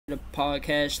the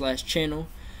podcast / channel.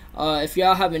 If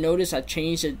y'all haven't noticed, I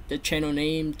changed the channel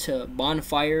name to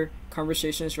Bonfire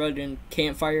Conversations rather than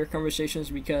Campfire Conversations,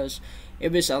 because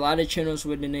it was a lot of channels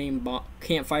with the name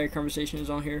Campfire Conversations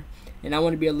on here, and I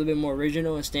want to be a little bit more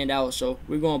original and stand out, so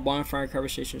we're going Bonfire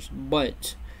Conversations.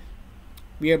 But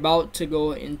we're about to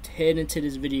go and head into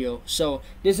this video. So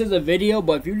this is a video,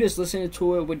 but if you're just listening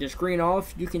to it with the screen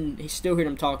off, you can still hear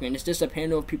them talking. It's just a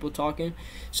panel of people talking,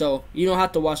 so you don't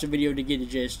have to watch the video to get the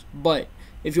gist. But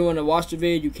if you want to watch the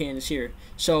video, you can. It's here.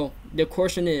 So the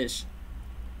question is,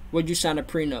 would you sign a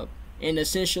prenup? And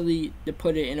essentially, to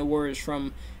put it in the words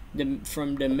from the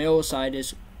male side,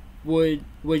 is would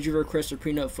you request a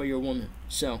prenup for your woman?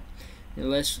 So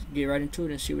let's get right into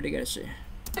it and see what they got to say.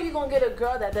 You're gonna get a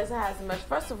girl that doesn't have as much.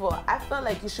 First of all, I feel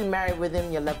like you should marry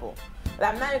within your level.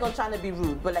 Like, I'm not even gonna try to be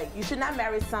rude, but like, you should not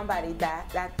marry somebody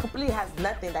that completely has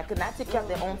nothing, that could not take care of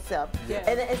their own self,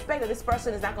 and then expect that this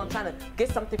person is not gonna try to get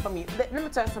something from you. Let me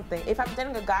tell you something. If I'm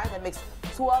dating a guy that makes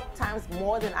 12 times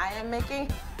more than I am making,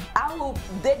 I will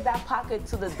dig that pocket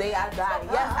to the day I die.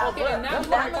 Yes, I will. And I'm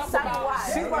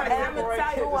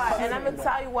gonna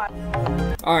tell you why.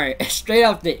 All right, straight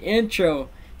off the intro,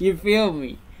 you feel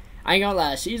me? I ain't gonna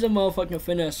lie, she's a motherfucking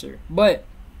finesser. But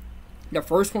the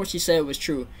first point she said was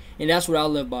true, and that's what I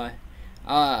live by.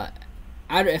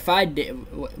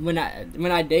 When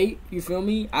I date, you feel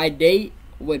me? I date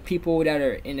with people that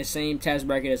are in the same tax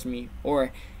bracket as me,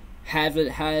 or have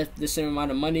the same amount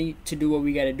of money to do what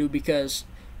we gotta do, because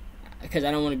I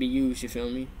don't want to be used. You feel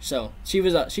me? So she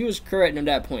was correct on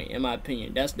that point, in my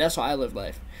opinion. That's how I live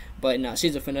life. But nah,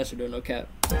 she's a finesser though, no cap.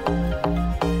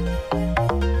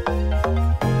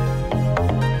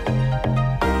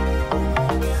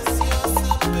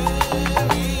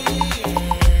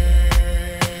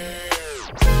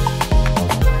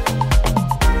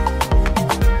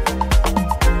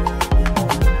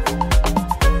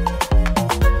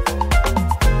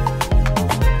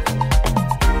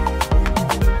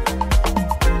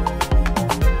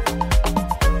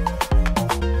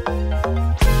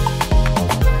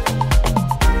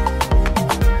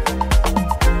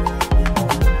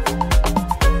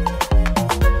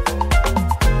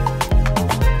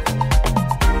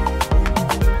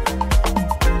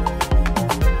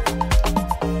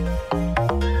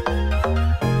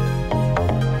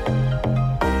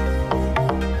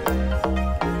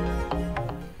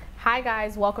 Hi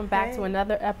guys, welcome back to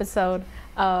another episode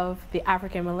of the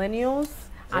African Millennials.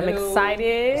 I'm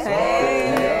excited.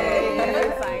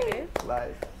 I'm excited.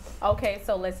 Okay,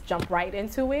 so let's jump right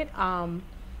into it.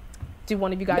 Do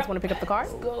one of you guys want to pick up the card?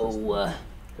 Let's go. What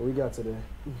we got today?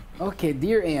 Okay,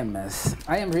 dear AMS,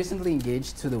 I am recently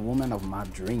engaged to the woman of my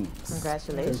dreams.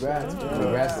 Congratulations.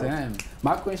 Congrats to him.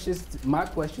 My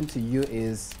question to you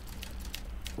is,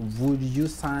 would you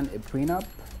sign a prenup?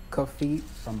 Kofi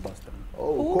from Boston.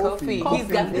 Oh, Kofi. He's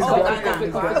got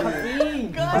Kofi.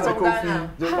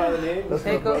 Just by the name? Just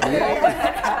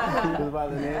by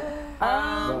the name?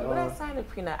 Would I sign a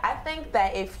prenup? I think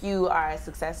that if you are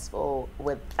successful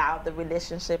without the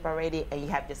relationship already, and you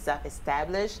have yourself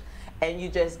established, and you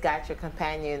just got your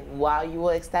companion while you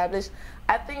were established,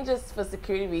 I think just for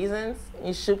security reasons,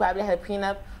 you should probably have a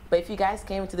prenup. But if you guys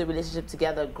came into the relationship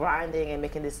together, grinding and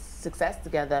making this success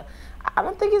together, I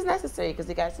don't think it's necessary, because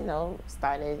you guys,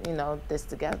 started, this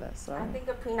together. So I think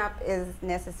a prenup is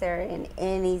necessary in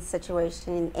any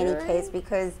situation, in any case,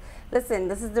 because listen,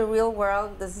 this is the real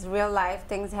world, this is real life,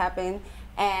 things happen,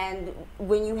 and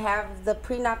when you have the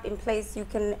prenup in place, you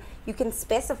can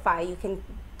specify, you can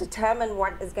determine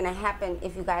what is going to happen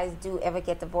if you guys do ever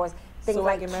get divorced. Things so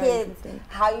like kids,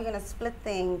 how you're going to split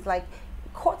things, like.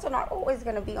 Courts are not always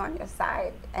going to be on your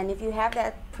side, and if you have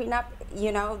that prenup,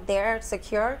 they're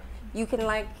secure, you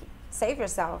can save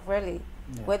yourself, really,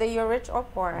 whether you're rich or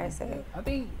poor. I say. I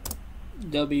think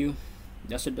W.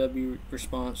 That's a W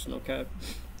response, no cap.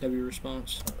 W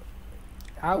response.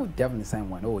 I would definitely sign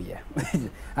one. Oh yeah.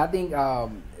 I think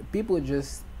people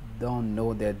just don't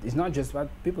know that it's not just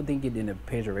people think it in a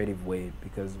pejorative way,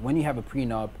 because when you have a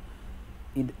prenup,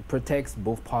 it protects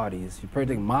both parties. You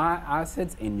protect my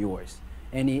assets and yours.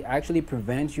 And it actually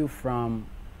prevents you from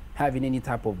having any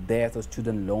type of debt or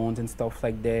student loans and stuff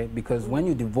like that. Because when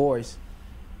you divorce,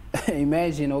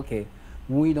 imagine, okay,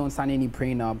 we don't sign any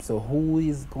prenup, so who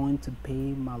is going to pay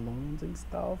my loans and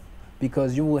stuff?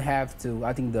 Because you will have to,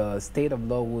 I think the state of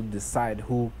law will decide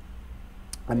who,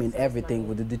 everything,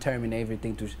 will determine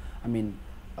everything to,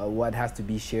 what has to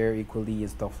be shared equally and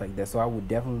stuff like that. So I would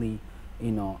definitely,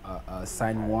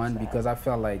 sign one, because I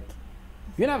felt like,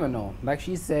 you never know. Like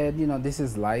she said, this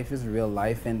is life, it's real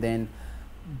life, and then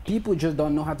people just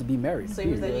don't know how to be married. So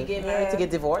you said you get married to get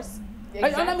divorced?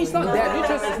 Exactly. Let me stop that. You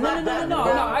just no.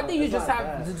 I think you just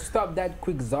have to stop that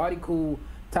quixotical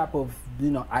type of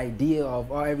idea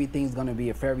of everything's gonna be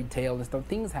a fairy tale and stuff.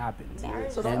 Things happen.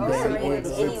 So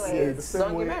the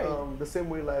same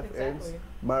way life ends,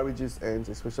 marriages ends,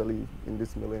 especially in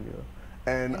this millennium.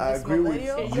 And I agree with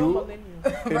you in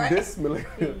this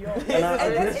millennium. In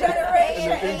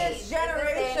this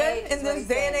generation, in this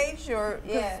day and age, or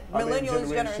millennials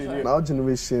generation. In our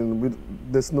generation,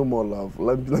 there's no more love.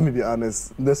 Let me be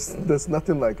honest. There's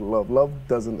nothing like love. Love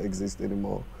doesn't exist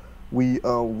anymore.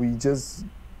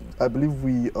 I believe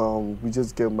we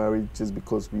just get married just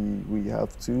because we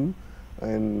have to,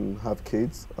 and have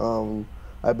kids.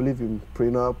 I believe in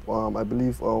prenup. I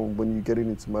believe when you're getting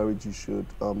into marriage, you should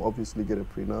obviously get a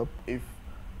prenup.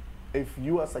 If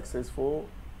you are successful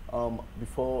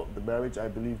before the marriage, I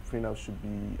believe prenup should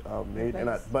be made.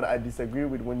 But I disagree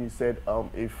with when you said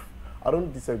I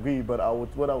don't disagree, but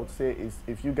what I would say is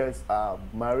if you guys are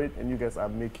married and you guys are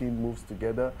making moves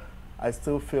together, I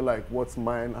still feel like what's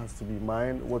mine has to be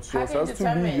mine. What's yours has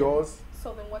to be yours.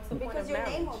 So then what's the point Because of your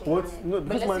marriage? name will be What's on it. no? But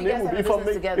Because let's my say you name guys would have be. a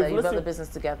business together, you build a business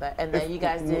together, and then you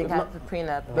guys didn't have a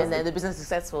prenup, and then the business is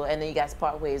successful, and then you guys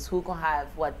part ways. Who gonna have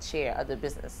what share of the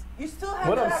business? You still have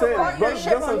What to I'm have saying, a partnership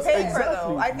that's on what- paper, exactly.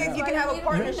 though. I think you can have a Yeah.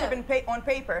 partnership on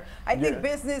paper. I think Yeah.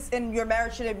 business and your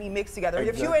marriage shouldn't be mixed together.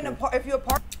 Exactly. If you're a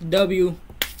part. W.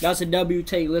 That's a W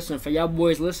take. Listen, for y'all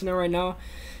boys listening right now,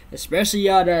 especially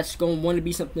y'all that's going to want to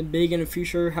be something big in the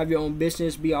future, have your own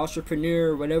business, be an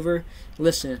entrepreneur or whatever,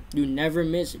 listen, you never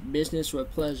mix business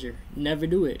with pleasure. Never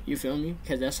do it. You feel me?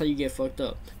 Because that's how you get fucked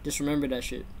up. Just remember that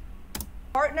shit.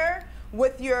 Partner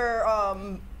with your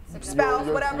spouse,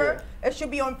 whatever, it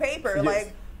should be on paper. Yes.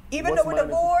 Like, even What's though we're mine is-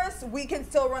 divorced, we can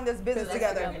still run this business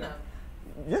together.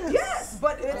 Yes. Yes,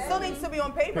 but it still needs to be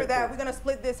on paper that we're gonna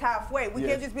split this halfway. We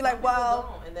can't Yes. just be like,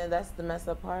 well. And then that's the messed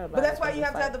up part about it. But that's why you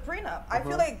have to because have the prenup. I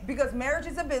feel like because marriage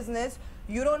is a business,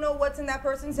 you don't know what's in that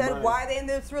person's head, Right. why they're in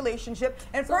this relationship.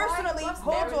 And personally,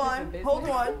 hold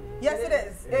on. Yes, it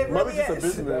is. It Marriage really is a is.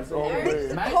 business.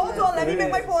 Always. Hold on, let me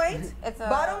make my point. It's a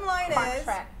Bottom line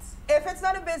contract. is, if it's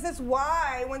not a business,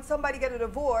 why, when somebody get a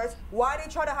divorce, why they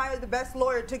try to hire the best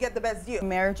lawyer to get the best deal?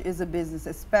 Marriage is a business,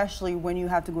 especially when you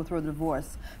have to go through a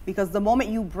divorce. Because the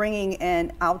moment you bringing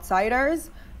in outsiders,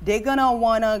 they're gonna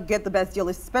wanna get the best deal,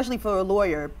 especially for a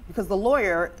lawyer, because the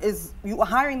lawyer is, you are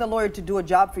hiring the lawyer to do a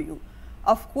job for you.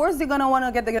 Of course, they're gonna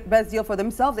wanna get the best deal for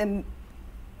themselves, and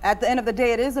at the end of the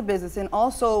day, it is a business. And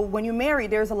also, when you marry,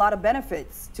 there's a lot of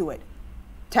benefits to it.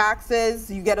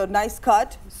 Taxes, you get a nice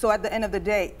cut. So at the end of the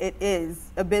day, it is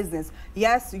a business.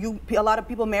 Yes, a lot of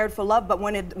people married for love, but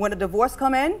when a divorce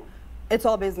come in, it's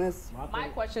all business. My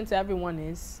question to everyone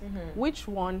is, which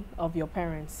one of your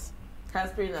parents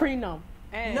has prenup. prenup?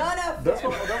 And None of That's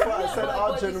them. why I said our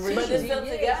But it's generation. still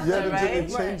together, Yeah, right?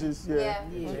 it changes. Yeah.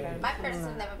 My parents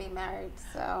have never been married,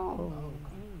 so.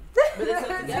 But it's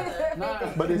still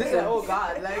together. But it's Oh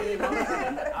God! Like,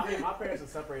 I mean, my parents are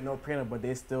separate, no prenup, but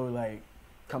they still like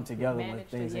come together with Manage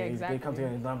things. to- yeah, They exactly. come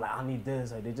together and I'm like, I need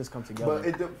this. Like, they just come together.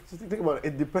 But just think about it.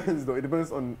 It depends, though. It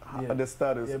depends on Yeah. the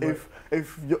status. Yeah,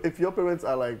 but- If your parents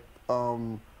are like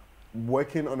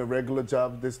working on a regular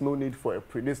job, there's no need for a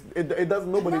it does.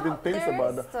 Nobody even thinks there about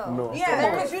is that. still. No.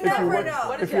 Yeah, because you If never work-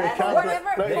 know. If you're a cat, Whatever,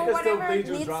 like, They for can still whatever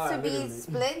dangerous needs drive, to be literally.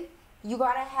 split, you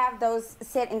gotta have those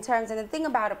set in terms. And the thing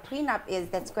about a prenup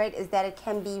that's great is that it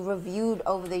can be reviewed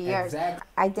over the years. Exactly.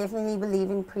 I definitely believe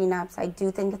in prenups. I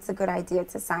do think it's a good idea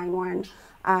to sign one,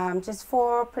 just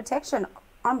for protection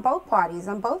on both parties,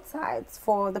 on both sides,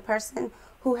 for the person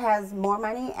who has more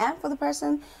money and for the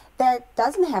person that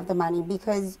doesn't have the money,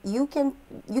 because you can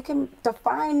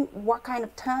define what kind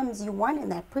of terms you want in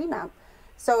that prenup.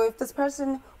 So if this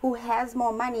person who has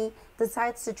more money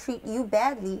decides to treat you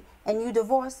badly and you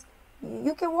divorce,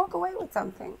 you can walk away with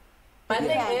something. My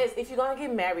thing is, if you're gonna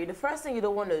get married, the first thing you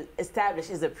don't want to establish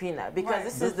is a prenup, because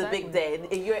this is the big day.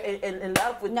 And you're in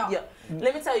love with your.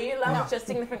 Let me tell you, you're in love with your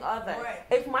significant other. Right.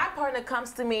 If my partner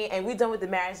comes to me and we're done with the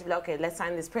marriage, be like, okay, let's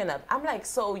sign this prenup. I'm like,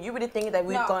 so you really think that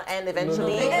we're gonna end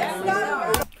eventually? It's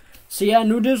not. See, I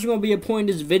knew this was going to be a point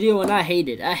in this video, and I hate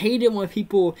it. I hate it when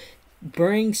people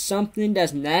bring something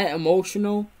that's not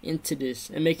emotional into this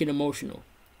and make it emotional.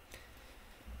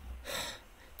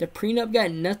 The prenup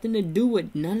got nothing to do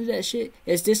with none of that shit.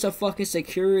 It's just a fucking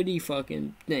security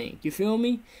fucking thing. You feel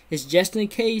me? It's just in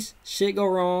case shit go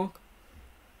wrong.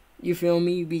 You feel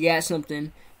me? We got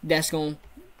something that's gonna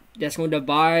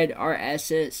divide our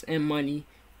assets and money.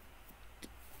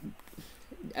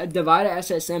 Divide our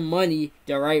assets and money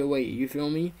the right way. You feel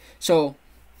me? So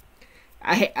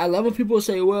I love when people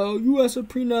say, "Well, you as a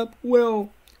prenup."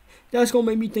 Well, That's gonna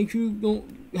make me think you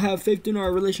don't have faith in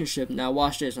our relationship. Now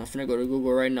watch this. I'm finna go to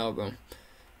Google right now, bro.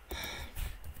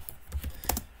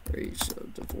 Rates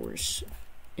of divorce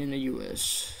in the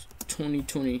U.S.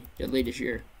 2020, the latest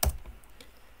year.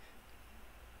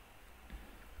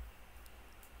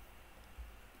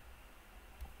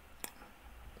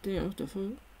 Damn, what the fuck?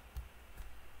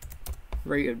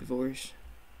 Rate of divorce.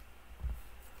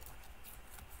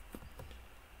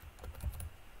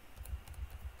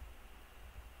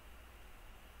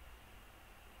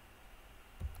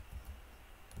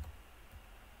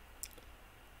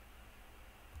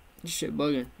 This shit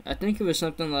bugging. I think it was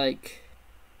something like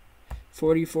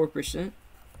 44%.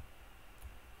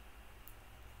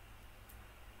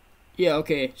 Yeah,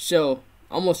 okay. So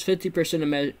almost 50%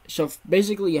 of so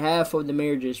basically half of the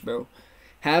marriages, bro.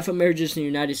 Half of marriages in the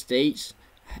United States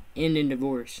end in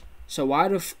divorce. So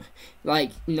why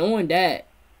like knowing that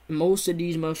most of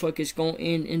these motherfuckers gonna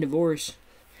end in divorce,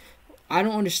 I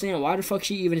don't understand why the fuck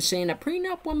she even saying that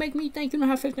prenup will make me think you don't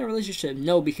have faith in a relationship.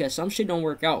 No, because some shit don't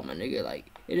work out, my nigga. Like,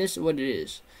 it is what it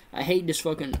is. I hate this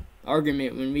fucking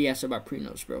argument when we ask about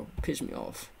prenups, bro. Piss me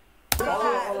off.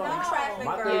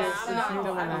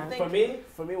 For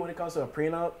me, when it comes to a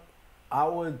prenup,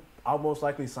 I'll most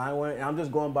likely sign one. And I'm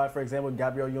just going by, for example,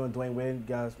 Gabrielle, you and Dwayne Wade,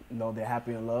 guys know they're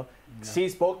happy in love. Yeah. She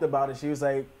spoke about it. She was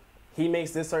like, he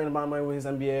makes this certain amount of money with his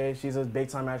MBA. She's a big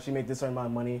time actor. She makes this certain amount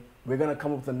of money. We're gonna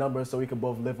come up with a number so we can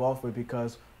both live off it,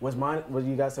 because what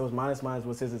you guys said was mine is mine,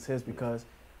 what's his is his. Because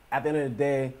at the end of the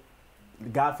day,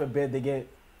 God forbid they get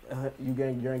you're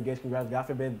engaged, congrats. God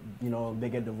forbid they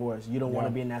get divorced. You don't want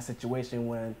to be in that situation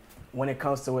when it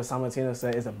comes to what Samartina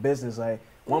said, it's a business. Like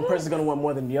one person's gonna want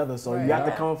more than the other, so you have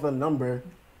to come up with a number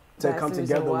to come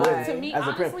together with. To me, as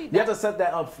a honestly, you have to set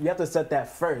that up. You have to set that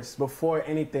first before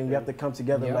anything. You have to come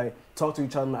together, like talk to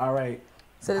each other. All right.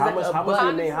 So how much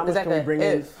we make? How much can we bring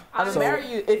in? I'm marry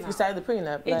you if you sign the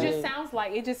prenup. It just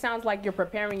sounds like you're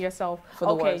preparing yourself for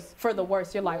the worst. For the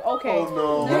worst. You're like, okay. Oh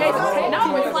no.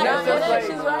 It's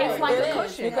like a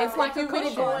cushion. It's like a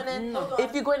cushion.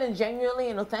 If you're going in genuinely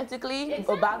and authentically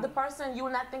about the person, you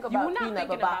will not think about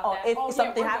prenup about if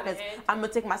something happens, I'm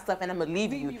gonna take my stuff and I'm gonna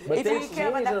leave you. But if you care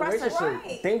about that person,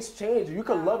 things change. You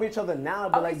can love each other now,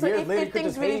 but like years later, you could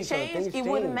just hate each other. Things change. It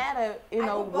wouldn't matter,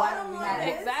 why we had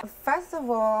it. Exactly. First of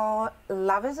all,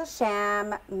 love is a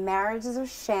sham. Marriage is a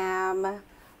sham.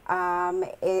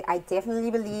 I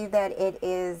definitely believe that it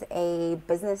is a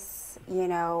business,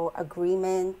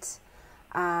 agreement.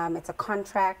 It's a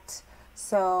contract.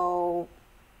 So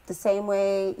the same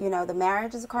way, the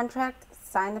marriage is a contract,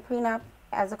 sign the prenup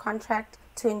as a contract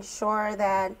to ensure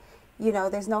that,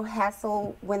 there's no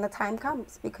hassle when the time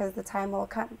comes, because the time will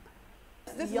come.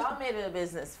 Y'all made it a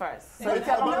business first. So if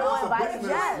you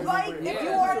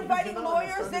are inviting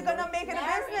lawyers, they're gonna make it a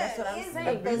business. That's what I'm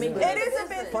saying. It is a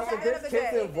business. Plus, if there's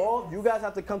kids involved, you guys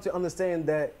have to come to understand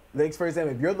that, like, for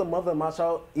example, if you're the mother of my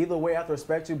child, either way I have to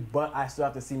respect you, but I still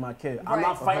have to see my kid. I'm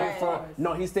not fighting for,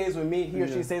 no, he stays with me, he or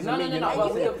she stays with me. No.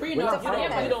 But with the prenup,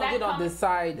 you don't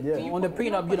decide. On the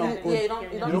prenup, you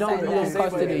don't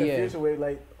custody.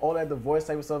 Like, all that divorce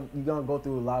type of stuff, you're gonna go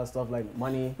through a lot of stuff like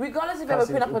money. Regardless if you have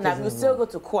a prenup or not, you still go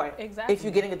to court if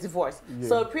you're getting a divorce. Yeah.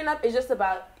 So a prenup is just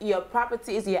about your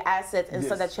properties, your assets, and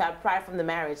so that you have pride from the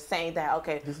marriage, saying that,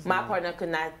 okay, my partner could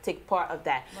not take part of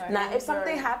that. Right. Now, if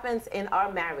something happens in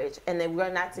our marriage and then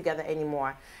we're not together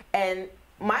anymore, and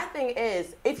my thing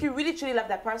is, if you really truly love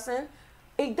that person,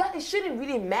 it shouldn't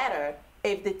really matter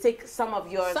if they take some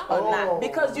of yours or not,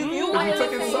 because you went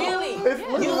really,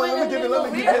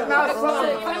 it's not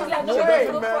look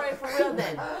for it for real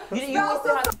then.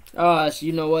 So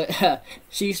you know what?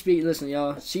 Listen,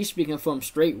 y'all. She's speaking from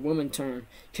straight woman term,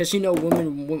 cause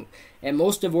women, and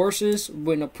most divorces,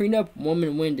 when a prenup,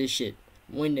 women win this shit,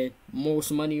 win the most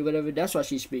money or whatever. That's why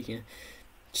she's speaking.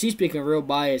 She's speaking real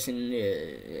bias, and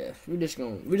yeah, we're just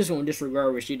gonna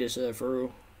disregard what she just said for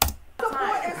real.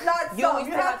 Support is not so.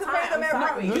 You have to pay them every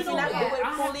month. You do not do it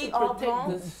fully all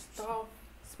alone.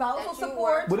 Spousal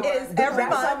support is every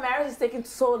month. That's why marriage is taken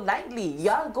so lightly.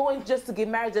 Y'all going just to get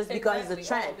married just because it's a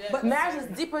trend. But marriage is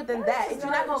deeper than that. If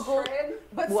you're not gonna go,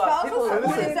 but spousal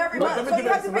support is every month. So you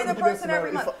have to pay the person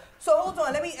every month. So hold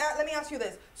on, let me ask you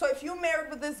this. So if you married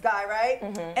with this guy, right,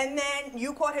 and then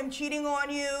you caught him cheating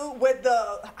on you with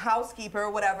the housekeeper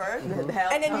or whatever,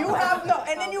 and then you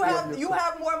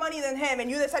have more money than him, and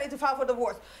you decided to file for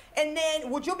divorce, and then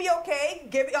would you be okay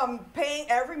paying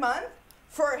every month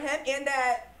for him in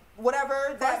that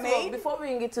whatever that made. Before we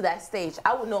even get to that stage,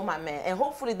 I would know my man, and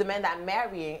hopefully the man that I'm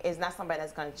marrying is not somebody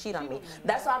that's gonna cheat on me.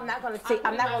 That's why I'm not gonna take.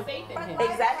 I'm not gonna faith in him.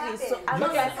 exactly. So I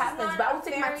know that happens, but I would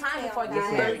take my time before I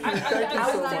get married.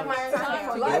 I would take my time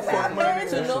before I get married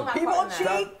to know my People partner.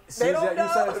 cheat. They don't know.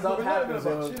 Stuff happens,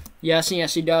 yo. Y'all seen that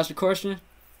she dodged the question?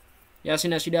 Y'all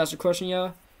seen that she dodged the question,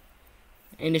 y'all?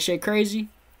 Ain't this shit crazy?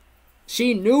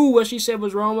 She knew what she said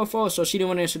was wrong before, so she didn't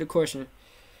want to answer the question.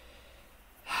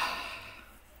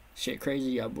 Shit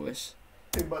crazy, y'all boys.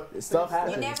 Stuff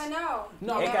happens. You never know.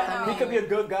 No, He could be a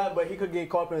good guy, but he could get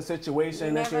caught up in a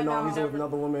situation that you know he's with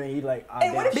another woman and he like,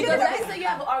 Because let's say you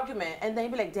have an argument and then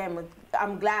you be like, damn,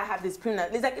 I'm glad I have this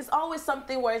prenup. It's like it's always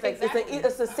something where it's like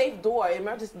it's a safe door,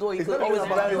 emergency door. You could always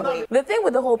run. The thing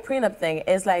with the whole prenup thing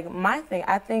is like my thing.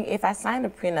 I think if I sign a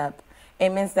prenup, it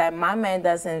means that my man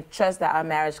doesn't trust that our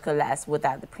marriage could last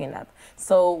without the prenup.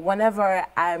 So whenever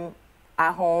I'm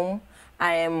at home,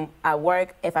 I am at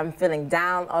work, if I'm feeling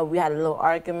down or we had a little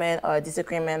argument or a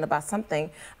disagreement about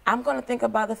something, I'm going to think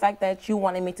about the fact that you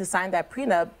wanted me to sign that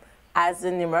prenup as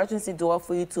an emergency door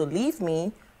for you to leave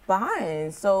me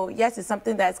behind. So yes, it's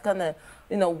something that's going to,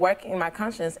 work in my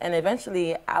conscience, and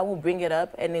eventually I will bring it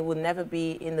up, and it will never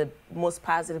be in the most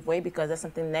positive way because that's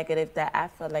something negative that I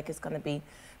feel like is going to be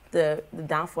the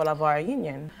downfall of our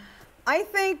union. I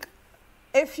think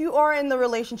if you are in the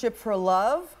relationship for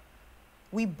love,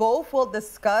 we both will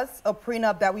discuss a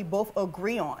prenup that we both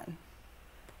agree on.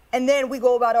 And then we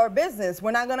go about our business.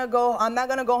 I'm not gonna go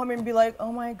home and be like,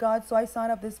 oh my God, so I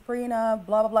signed up this prenup,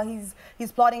 blah, blah, blah.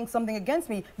 He's plotting something against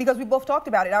me, because we both talked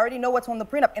about it. I already know what's on the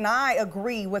prenup, and I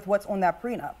agree with what's on that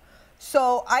prenup.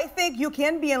 So I think you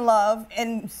can be in love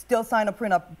and still sign a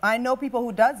prenup. I know people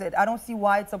who does it. I don't see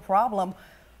why it's a problem.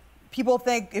 People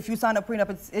think if you sign a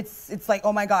prenup, it's like,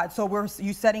 oh my God, so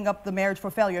you setting up the marriage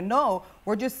for failure. No,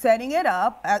 we're just setting it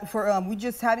up we're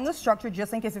just having a structure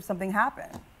just in case if something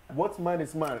happened. What's mine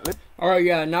is mine. All right,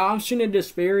 yeah. Now I'm seeing a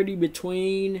disparity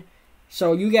between.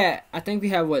 So you got, I think we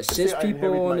have what, 6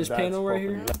 people on this panel right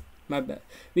here. My bad.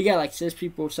 We got like 6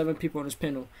 people, 7 people on this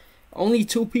panel. Only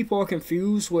 2 people are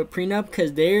confused with prenup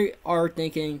because they are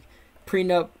thinking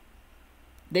prenup.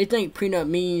 They think prenup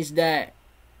means that.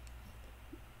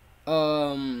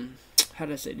 How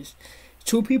do I say this?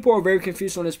 2 people are very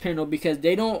confused on this panel because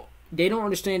they don't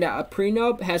understand that a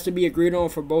prenup has to be agreed on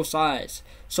for both sides.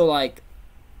 So like,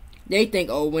 they think,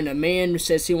 oh, when a man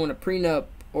says he want a prenup,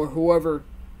 or whoever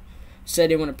said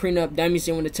they want a prenup, that means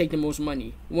they want to take the most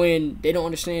money. When they don't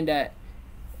understand that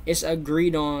it's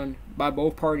agreed on by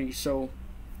both parties, so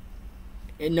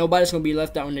and nobody's gonna be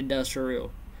left out in the dust for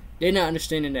real. They're not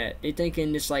understanding that. They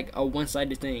thinking it's like a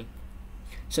one-sided thing.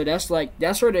 So that's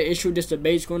where the issue, this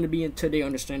debate's going to be until they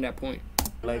understand that point.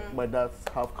 Like my dad's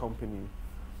half company.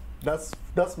 That's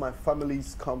my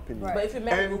family's company. Right. But if you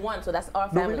marry, we won, so that's our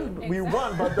family. No, we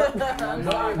won, but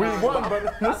we won,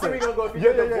 but listen. If you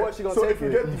get divorced, you're so gonna if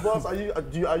you get divorced, are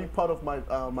you part of my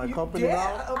company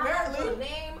now? I have your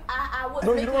name. I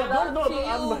would make love to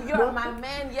you. You're my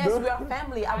man. Yes, we are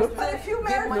family. But if you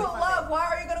marry for love, why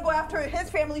are you going to go after his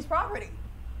family's property?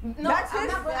 No, that's I'm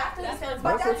not going after his family.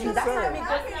 But that's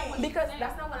not because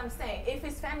that's not what I'm saying. If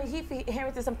his family, he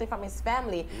inherited something from his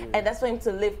family, and that's for him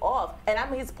to live off, and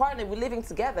I'm his partner, we're living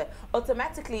together,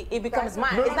 automatically it becomes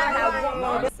mine. It's not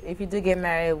how if you do get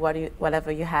married,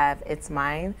 whatever you have, it's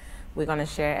mine. We're gonna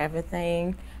share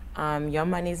everything. Your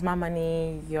money is my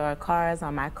money. Your cars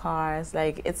are my cars.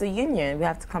 Like, it's a union. We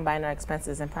have to combine our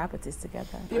expenses and properties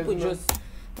together. People just.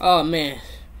 Oh man.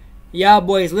 Y'all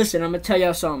boys, listen, I'm gonna tell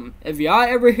y'all something. If y'all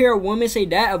ever hear a woman say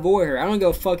that, avoid her. I don't give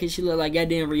a fuck if she look like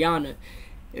goddamn Rihanna.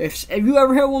 If you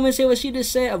ever hear a woman say what she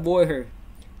just said, avoid her.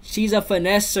 She's a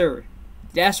finesser.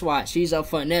 That's why. She's a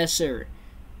finesser.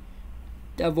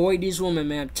 Avoid these women,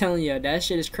 man. I'm telling you, that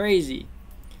shit is crazy.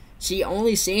 She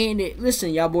only saying it.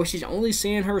 Listen, y'all boys, she's only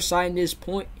saying her side in this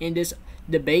point, in this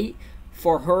debate,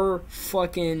 for her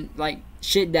fucking, like,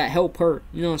 shit that help her,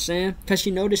 you know what I'm saying? Because she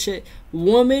know the shit.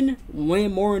 Women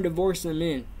win more in divorce than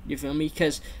men, you feel me?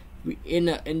 Because in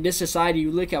this society, you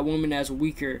look at women as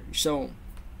weaker, so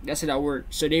that's how that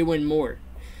works. So they win more.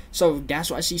 So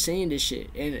that's why she's saying this shit.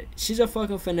 And she's a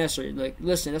fucking finesser. Like,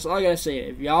 listen, that's all I gotta say.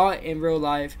 If y'all in real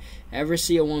life ever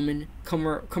see a woman, come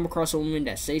across a woman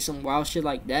that say some wild shit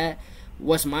like that,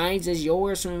 what's mine is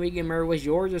yours. When we get married, what's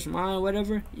yours is mine,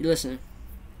 whatever. You listen,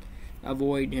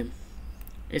 avoid him.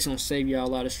 It's gonna save y'all a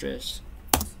lot of stress.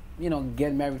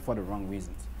 Get married for the wrong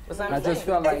reasons. I just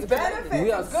feel like it's benefits.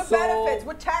 we are It's good so benefits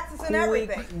with taxes and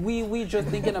everything. We just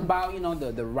thinking about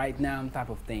the right now type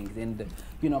of things, and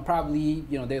probably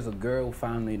there's a girl who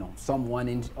found someone,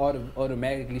 and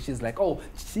automatically she's like, oh,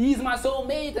 she's my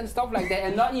soulmate and stuff like that,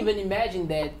 and not even imagine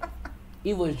that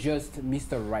it was just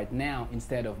Mr. Right Now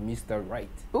instead of Mr. Right.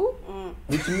 Ooh.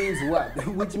 Which means what?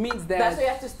 Which means that that's why you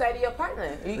have to study your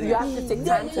partner. You have to take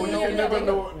time to know.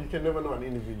 You can never know an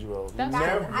individual. I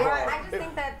just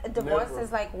think that divorce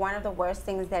is like one of the worst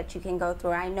things that you can go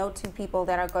through. I know 2 people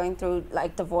that are going through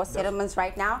like divorce settlements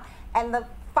right now, and the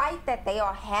fight that they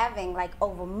are having, like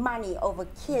over money, over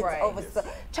kids, over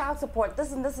child support,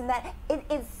 this and that, it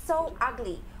is so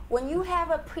ugly. When you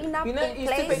have a prenup in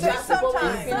place,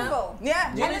 sometimes simple. Yeah.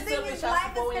 And the thing is,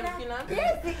 life is gonna.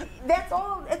 Yes, that's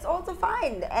all. It's all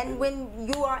defined. And when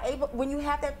you are able, when you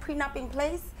have that prenup in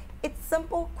place, it's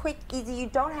simple, quick, easy. You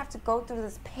don't have to go through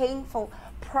this painful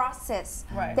process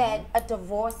that a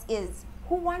divorce is.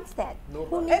 Who wants that?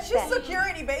 Who needs It's just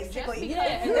security, basically.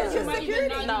 It's just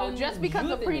security. No, just because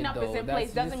the prenup is in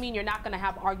place doesn't mean you're not going to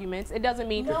have arguments. It doesn't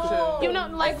mean, you know,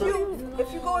 like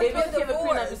if you go into a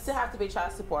divorce, you still have to pay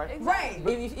child support. Right.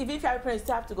 If you have a prenup, you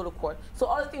still have to go to court. So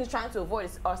all the things you're trying to avoid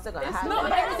are still going to happen. No,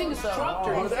 but everything is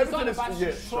structured. It's all about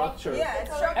structure. Yeah,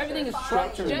 it's structured. Everything is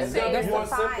structured. Just say it's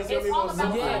all about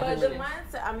But the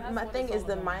mindset, my thing is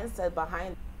the mindset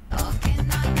behind.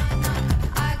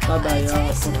 Bye-bye,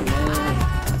 y'all. Fucking man.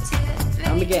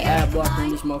 I'm gonna get ad blocked on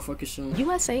this motherfucker soon.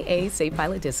 USAA Safe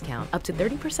Pilot discount. Up to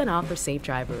 30% off for safe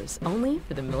drivers. Only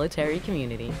for the military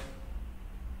community.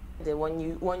 When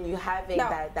you having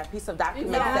that piece of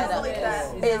document set up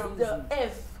is the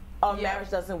if our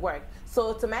marriage doesn't work. So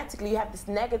automatically you have this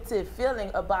negative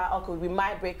feeling about, okay, we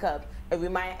might break up and we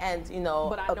might end, you know,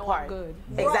 but I know apart. I'm good.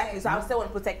 Exactly. So I still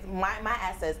want to protect my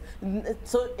assets.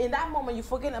 So in that moment, you're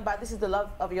forgetting about this is the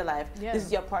love of your life. Yeah. This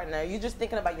is your partner. You're just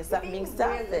thinking about yourself being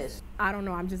selfish. I don't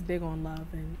know. I'm just big on love,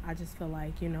 and I just feel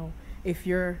like, you know, if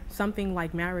you're something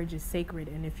like marriage is sacred,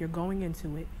 and if you're going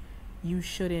into it, you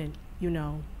shouldn't, you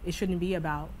know, it shouldn't be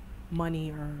about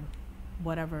money or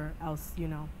whatever else, you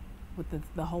know, with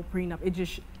the whole prenup.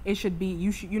 It should be,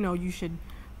 you should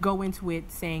go into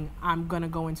it saying, I'm gonna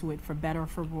go into it for better or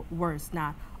for worse,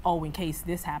 not, oh, in case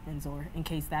this happens or in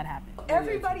case that happens.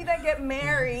 Everybody that get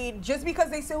married, just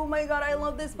because they say, oh my God, I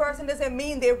love this person, doesn't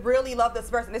mean they really love this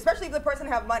person, especially if the person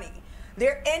have money.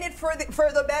 They're in it for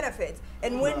the benefits.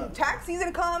 And when tax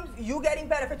season comes, you getting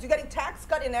benefits, you're getting tax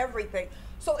cut and everything.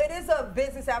 So it is a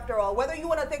business after all. Whether you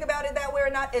want to think about it that way or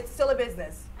not, it's still a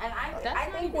business. And I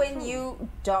think when you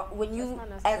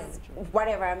as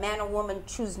whatever, a man or woman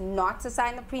choose not to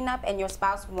sign the prenup and your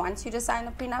spouse wants you to sign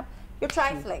the prenup, you're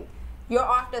trifling. You're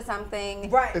after something,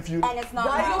 right? And it's not.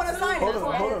 Why do you want to sign it? Hold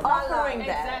on. Offering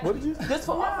that. What did you? Just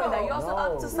for offering that, you're also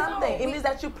up to something. It means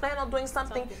that you plan on doing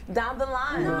something down the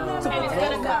line. And it's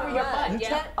gonna cover your butt.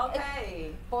 Yeah.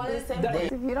 Okay. The same thing.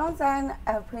 If you don't sign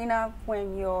a prenup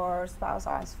when your spouse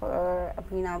asks for a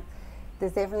prenup,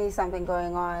 there's definitely something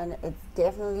going on. It's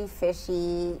definitely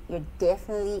fishy. You're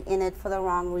definitely in it for the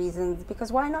wrong reasons. Because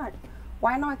why not?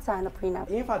 Why not sign a prenup?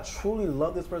 Even if I truly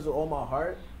love this person with all my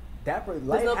heart, that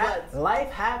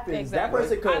life happens. Exactly.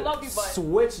 That person could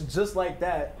switch just like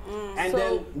that, and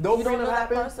then no prenup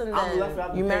happens. I'm left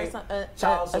out to pay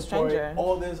child support, stranger.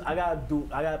 all this. I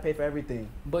gotta pay for everything.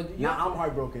 But now I'm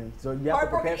heartbroken. So you have to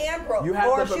prepare. And broke. You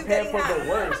have to prepare for the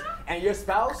worst. And your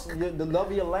spouse, the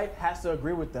love of your life, has to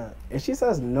agree with that. If she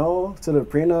says no to the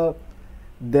prenup,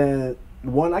 then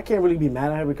one, I can't really be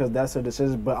mad at her because that's her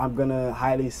decision. But I'm gonna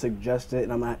highly suggest it,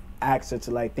 and I'm gonna ask her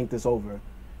to like think this over.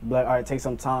 Like, all right, take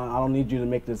some time. I don't need you to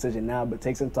make the decision now, but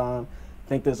take some time,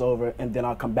 think this over, and then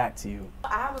I'll come back to you.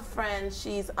 I have a friend,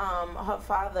 she's, her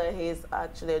father, he's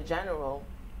actually a general.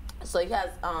 So he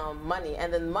has money,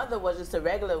 and then the mother was just a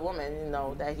regular woman, you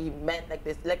know, that he met like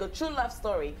this, like a true love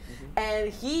story.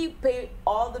 And he paid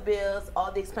all the bills,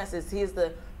 all the expenses. He's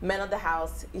the man of the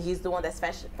house. He's the one that's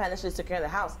financially securing the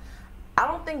house. I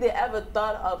don't think they ever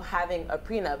thought of having a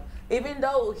prenup, even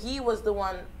though he was the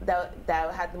one that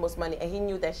had the most money, and he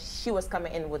knew that she was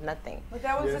coming in with nothing. But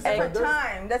that was a different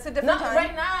time. That's a different time.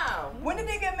 Right now. When did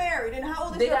they get married, and how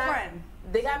old is your friend?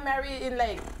 They got married in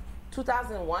like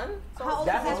 2001. So how old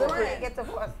is his friend? Get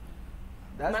divorced.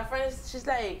 My friend,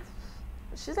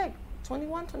 she's like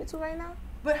 21, 22 right now.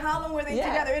 But how long were they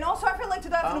together? And also, I feel like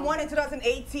 2001 and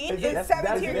 2018 is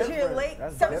 17 years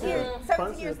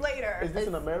later. Is this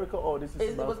in America or this is?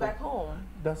 It was back home.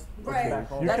 That's right.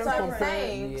 That's what I'm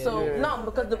saying. So no,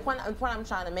 because the point I'm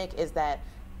trying to make is that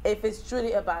if it's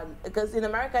truly about, because in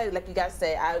America, like you guys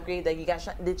say, I agree that you guys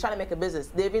they're trying to make a business.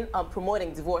 They've been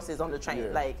promoting divorces on the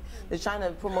train, like they're trying to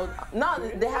promote. No,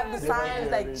 they have the signs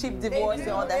like cheap divorce and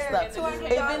all that stuff.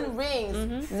 Even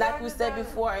rings, like we said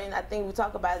before, and I think we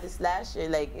talked about this last year.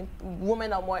 Like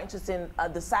women are more interested in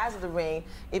the size of the ring,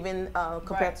 even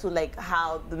compared to like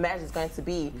how the marriage is going to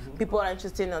be. People are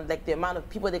interested in like the amount of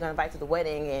people they're going to invite to the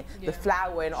wedding and the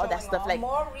flower and all that stuff. Like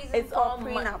more reason it's for all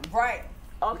prenup, right?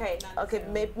 Okay,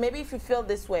 maybe if you feel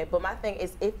this way, but my thing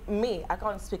is, if me, I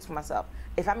can't speak for myself.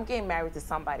 If I'm getting married to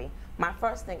somebody, my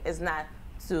first thing is not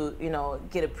to, you know,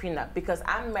 get a prenup, because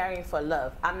I'm marrying for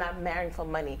love. I'm not marrying for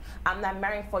money. I'm not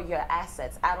marrying for your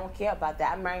assets. I don't care about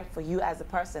that. I'm marrying for you as a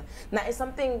person. Now, if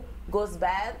something goes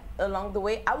bad along the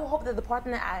way, I will hope that the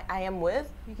partner I am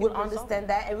with will understand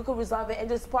that, and we could resolve it and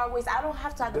just part ways. I don't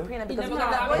have to have the prenup, because the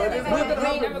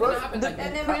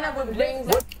prenup would bring.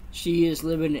 She is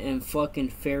living in fucking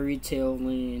fairy tale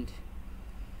land.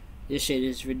 This shit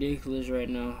is ridiculous right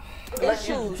now. Like,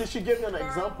 so she gave me an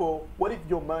example. What if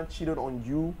your man cheated on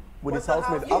you with his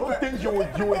housemate? I don't think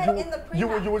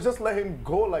you would just let him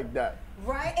go like that.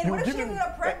 Right, and what if she ended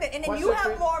up pregnant, and then you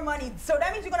have more money? So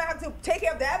that means you're gonna have to take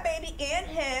care of that baby and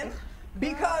him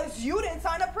because you didn't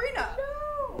sign a prenup.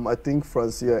 I think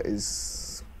Francia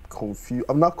is confused.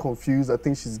 I'm not confused. I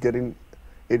think she's getting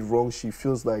it wrong. She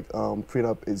feels like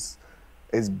prenup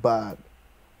is bad.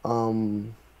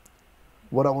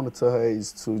 What I want to tell her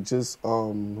is to just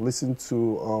listen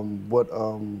to what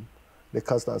the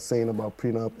cast are saying about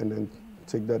prenup, and then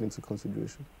take that into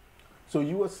consideration. So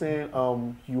you were saying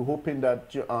you hoping that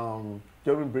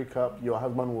during breakup your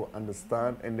husband will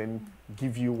understand and then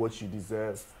give you what you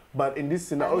deserve. But in this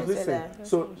scenario, listen.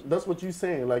 So that's what you're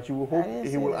saying. Like you will hope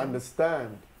he will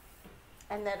understand.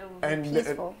 And that it will be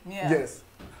peaceful. Yes.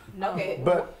 No. Okay.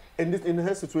 But in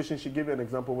her situation, she gave you an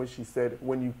example when she said,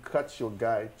 when you catch your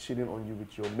guy cheating on you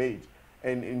with your maid,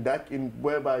 and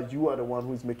whereby you are the one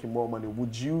who's making more money,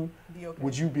 would you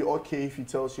be okay if he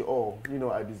tells you, oh, you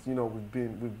know,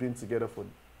 we've been together for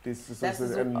this,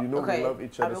 and you know we love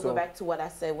each other. I will go back to what I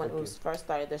said when we first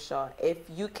started the show. If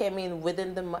you came in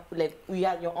within you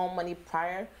had your own money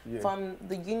prior from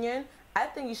the union, I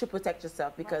think you should protect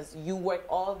yourself, because you worked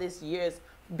all these years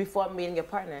before meeting your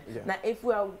partner. Now, if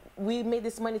we made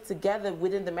this money together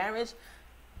within the marriage,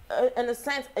 in a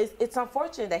sense, it's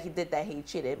unfortunate that he did that, he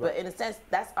cheated, but in a sense,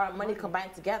 that's our money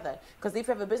combined together. Because if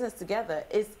you have a business together,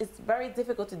 it's very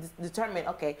difficult to determine,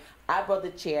 okay, I brought the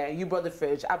chair, you brought the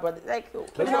fridge, I brought the, like,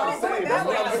 that's what I'm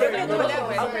saying.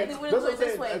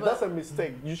 That's a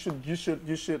mistake. You should,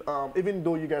 even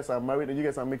though you guys are married and you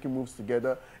guys are making moves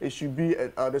together, it should be,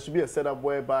 there should be a setup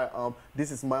whereby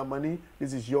this is my money,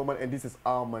 this is your money, and this is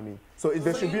our money. So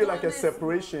there should be like a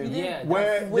separation within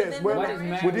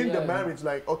the marriage,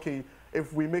 like, okay,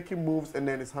 if we're making moves and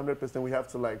then it's 100%, we have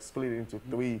to like split it into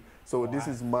 3. So this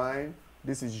is mine,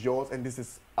 this is yours, and this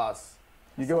is us.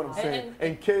 You get what I'm saying?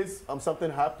 In case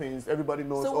something happens, everybody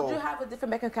knows. So would you have a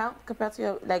different bank account compared to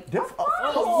your, like? Of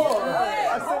course.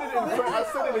 I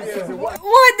said it in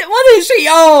What is she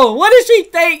on? What does she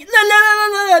think?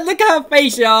 Look at her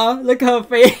face, y'all. Look at her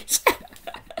face.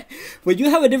 Would you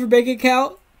have a different bank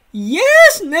account?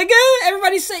 Yes, nigga.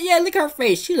 Everybody said, yeah, look at her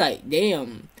face. She like,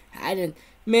 damn, I didn't.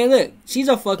 Man, look, she's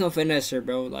a fucking finesser,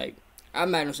 bro. Like, I'm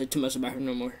not gonna say too much about her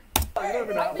no more.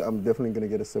 I'm definitely gonna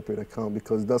get a separate account,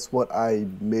 because that's what I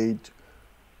made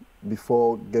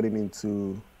before getting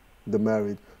into the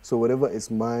marriage. So whatever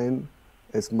is mine,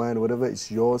 it's mine. Whatever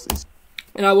is yours, is.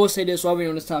 And I will say this while we're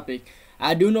on this topic.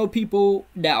 I do know people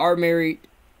that are married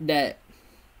that,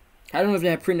 I don't know if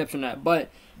they have prenups or not, but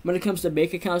when it comes to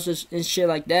bank accounts and shit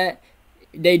like that,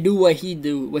 they do what he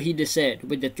just said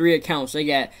with the 3 accounts. They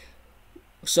got,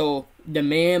 so the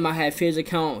man might have his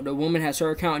account, the woman has her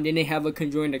account, and then they have a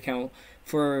conjoined account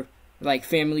for like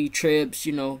family trips,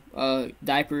 you know,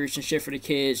 diapers and shit for the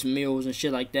kids, meals and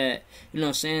shit like that. You know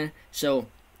what I'm saying? So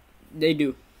they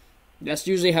do. That's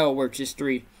usually how it works. It's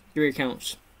 3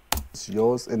 accounts. It's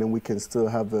yours, and then we can still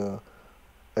have a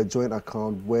joint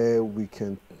account where we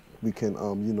can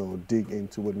you know, dig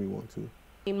into what we want to.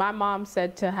 My mom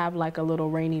said to have like a little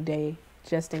rainy day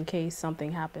just in case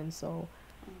something happens. So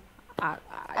I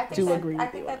do agree with you.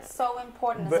 I think that's so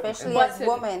important, especially as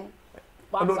women.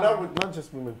 No, not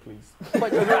just women, please.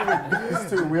 But these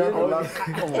two, we have a lot.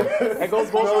 It goes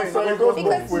both ways.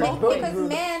 Because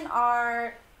men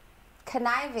are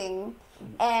conniving,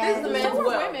 and this is the men's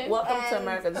world. Welcome to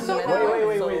America. This is the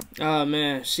men's world. Wait. Oh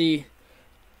man, see,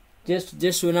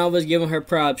 just when I was giving her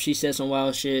props, she said some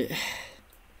wild shit.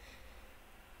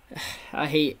 I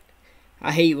hate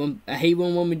when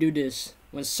women do this.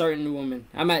 when certain women,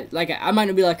 I might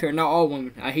not be like her, not all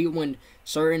women. I hate when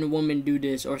certain women do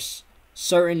this or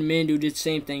certain men do the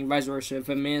same thing, vice versa. If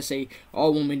a man say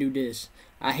all women do this,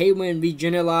 I hate when we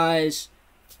generalize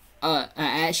an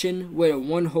action with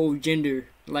one whole gender,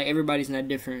 like everybody's not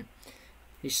different.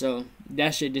 So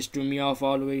that shit just threw me off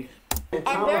all the way. And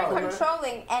very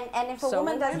controlling. And if a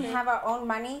woman doesn't have her own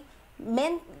money,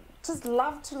 men just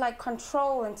love to like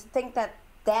control and to think that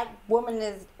woman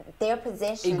is their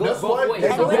possession. It goes both ways.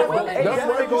 That's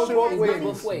why it goes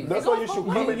both ways. That's why you should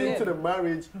come into the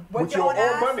marriage with your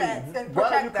own money. Why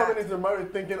are you coming into the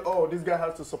marriage thinking, oh, this guy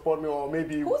has to support me, or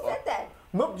maybe... Who said that?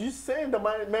 No, you're saying the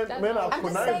men are I'm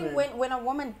just saying when a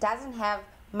woman doesn't have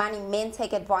money, men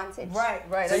take advantage.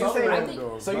 Right. So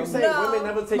you saying women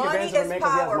never take advantage of a man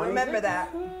because he has money? Remember that.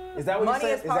 Is that what money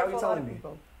you is saying? Is that what you're powerful telling me?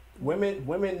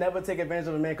 Women never take advantage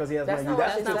of a man because he has money.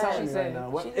 That's what you're telling me right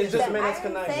now. It's just men that's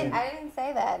conniving. I didn't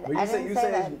say that. But you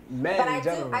said men but in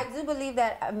general. I do believe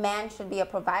that a man should be a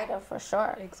provider for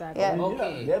sure. Exactly. Yeah.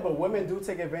 Okay. Yeah, but women do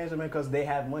take advantage of men because they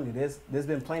have money. There's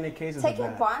been plenty of cases Take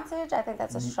of that. advantage? I think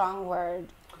that's a strong word.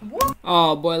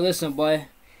 Oh boy, listen, boy.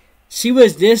 She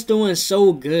was just doing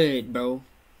so good, bro,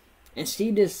 and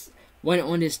she just went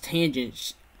on this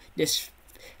tangent.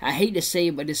 I hate to say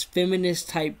it, but this feminist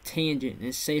type tangent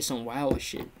and say some wild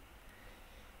shit.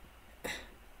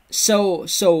 So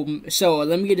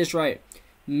let me get this right.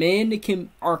 Men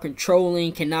are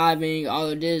controlling, conniving, all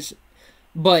of this,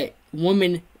 but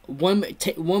women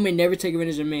never take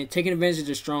advantage of men. Taking advantage is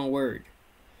a strong word,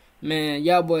 man.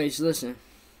 Y'all boys, listen.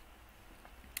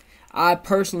 I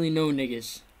personally know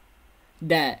niggas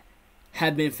that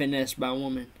have been finessed by a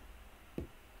woman.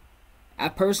 I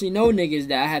personally know niggas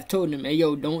that I have told them, hey,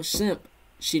 yo, don't simp.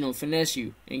 She don't finesse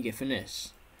you and get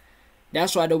finessed.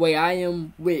 That's why the way I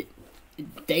am with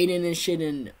dating and shit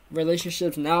and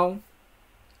relationships now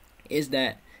is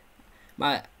that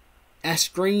I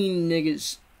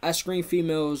screen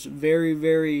females very,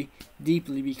 very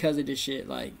deeply because of this shit.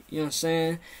 Like, you know what I'm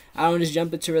saying? I don't just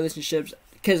jump into relationships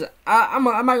because I'm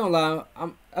not gonna lie.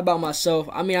 I'm about myself.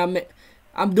 I mean,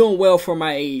 I'm doing well for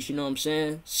my age. You know what I'm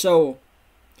saying? So,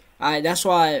 that's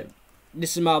why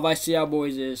this is my advice to y'all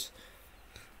boys is.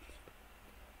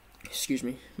 Excuse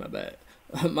me, my bad.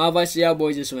 My advice to y'all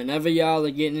boys is whenever y'all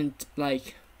are getting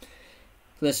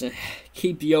listen,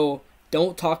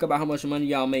 don't talk about how much money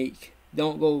y'all make.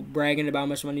 Don't go bragging about how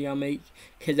much money y'all make,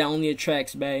 because that only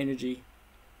attracts bad energy.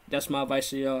 That's my advice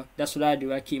to y'all. That's what I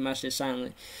do. I keep my shit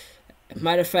silent.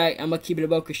 Matter of fact, I'm going to keep it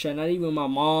about shit. Not even my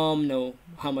mom know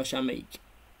how much I make.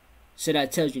 So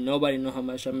that tells you nobody know how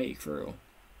much I make, for real.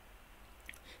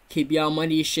 Keep y'all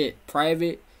money shit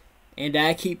private. And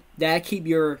that keep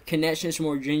your connections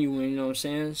more genuine, you know what I'm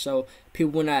saying? So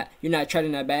you're not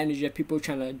trying that bad energy. People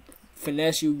trying to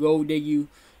finesse you, gold dig you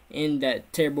in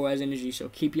that terrible ass energy. So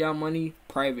keep y'all money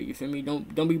private, you feel me?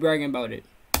 Don't be bragging about it.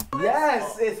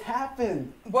 Yes, it's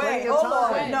happened. Wait, hold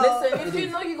on. No. Listen, if you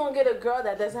know you're going to get a girl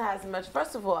that doesn't have as much,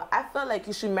 first of all, I feel like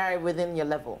you should marry within your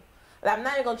level. Like, I'm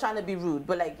not even going to try to be rude,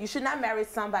 but, like, you should not marry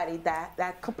somebody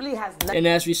that completely has nothing. And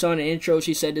as we saw in the intro,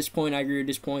 she said this point, I agree with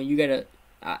this point. You got to,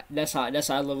 that's how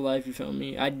I live life, you feel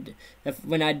me?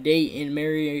 When I date and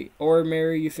marry,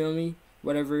 you feel me?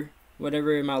 Whatever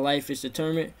in my life is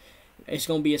determined, it's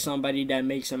going to be somebody that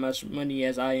makes as much money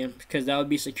as I am, because that would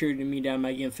be security to me that I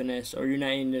might get finesse, or you're not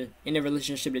in a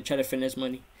relationship to try to finesse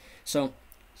money. So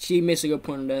she makes a good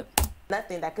point on that.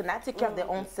 Nothing that could not take care of their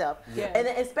own self, and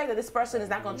then expect that this person is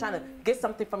not going to try to get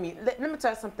something from you. Let me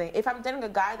tell you something. If I'm dating a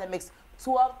guy that makes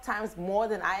 12 times more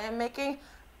than I am making,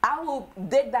 I will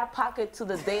dig that pocket to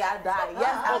the day I die.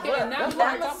 Yes, I will. And I'm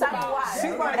going to tell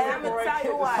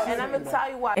you why. And I'm going to tell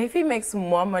you why. If he makes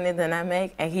more money than I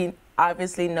make, and he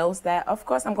obviously knows that, of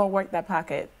course I'm going to work that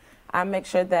pocket. I make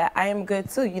sure that I am good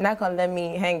too. You're not going to let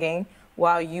me hanging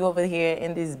while you over here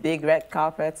in these big red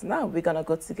carpets. No, we're going to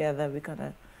go together. We're going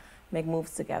to make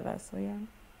moves together. So yeah.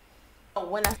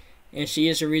 And she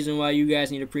is the reason why you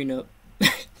guys need a prenup.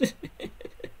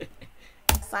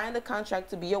 Sign the contract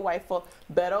to be your wife for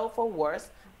better or for worse.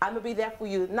 I'm gonna be there for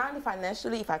you, not only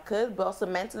financially if I could, but also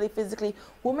mentally, physically.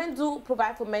 Women do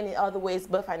provide for many other ways,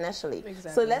 but financially.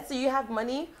 Exactly. So let's say you have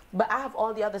money, but I have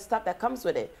all the other stuff that comes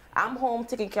with it. I'm home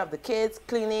taking care of the kids,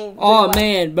 cleaning. Oh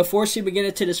man, before she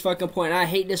begins to this fucking point, I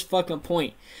hate this fucking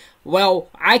point. Well,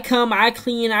 I come, I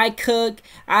clean, I cook,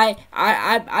 I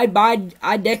buy,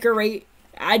 I decorate,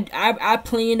 I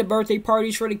plan the birthday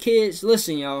parties for the kids.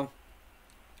 Listen, y'all,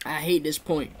 I hate this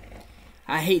point.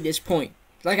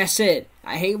 Like I said,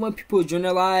 I hate when people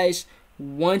generalize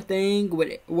one thing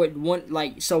with one,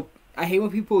 like, so I hate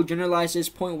when people generalize this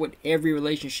point with every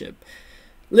relationship.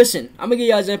 Listen, I'm gonna give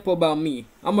you an example about me.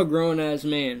 I'm a grown ass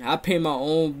man. I pay my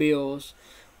own bills,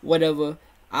 whatever.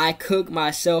 I cook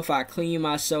myself. I clean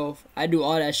myself. I do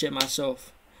all that shit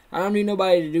myself. I don't need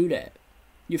nobody to do that.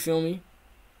 You feel me?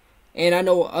 And I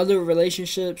know other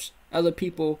relationships, other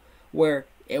people where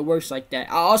it works like that.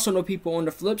 I also know people on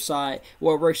the flip side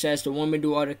where it works as the woman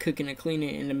do all the cooking and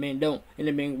cleaning and the men don't, and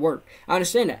the men work. I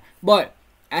understand that, but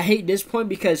I hate this point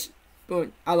because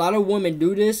a lot of women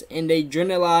do this and they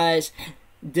generalize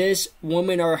this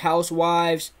women are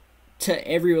housewives to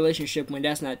every relationship when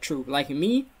that's not true. Like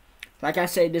me, like I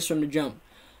said this from the jump.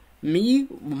 Me,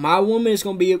 my woman is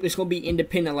gonna be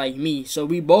independent like me. So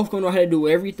we both gonna know how to do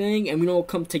everything, and we don't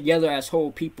come together as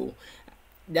whole people.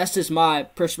 That's just my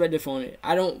perspective on it.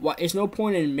 It's no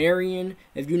point in marrying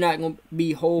if you're not gonna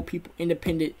be whole people,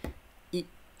 independent,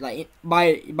 like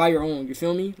by your own. You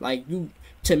feel me? Like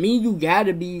to me, you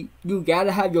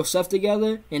gotta have your stuff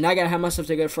together, and I gotta have my stuff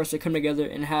together for us to come together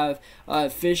and have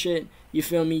efficient, you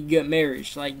feel me, good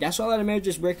marriage. Like that's why a lot of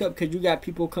marriages break up, because you got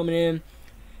people coming in,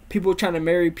 people trying to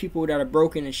marry people that are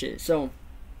broken and shit. So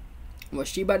what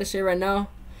she about to say right now,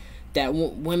 that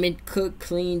women cook,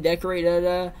 clean, decorate,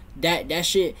 that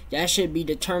should be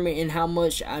determined in how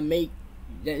much I make.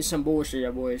 That is some bullshit,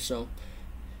 y'all boys. So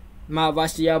my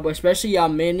advice to y'all, but especially y'all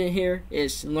men in here,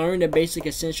 is learn the basic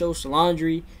essentials: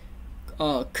 laundry,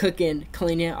 cooking,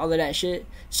 cleaning, all of that shit.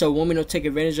 So women don't take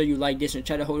advantage of you like this and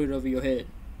try to hold it over your head.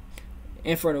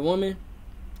 And for the woman,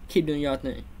 keep doing y'all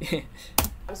thing.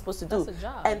 I'm supposed to do. That's a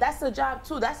job. And that's a job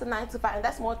too. That's a 9 to 5, and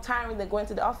that's more tiring than going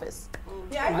to the office.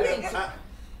 Yeah,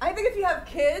 I think if you have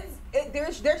kids,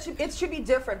 it should be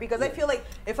different, because I feel like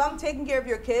if I'm taking care of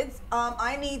your kids,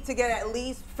 I need to get at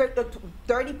least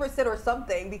 30% or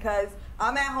something, because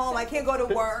I'm at home, I can't go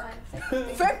to work.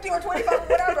 50 or 25,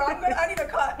 whatever. I need a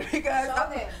cut, because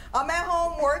I'm at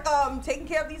home taking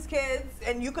care of these kids,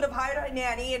 and you could have hired a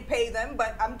nanny and pay them,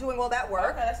 but I'm doing all that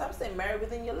work. Okay, that's what I'm saying. Marry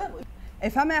within your level.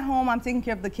 If I'm at home, I'm taking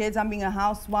care of the kids, I'm being a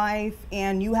housewife,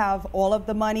 and you have all of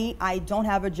the money, I don't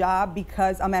have a job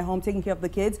because I'm at home taking care of the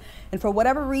kids, and for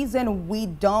whatever reason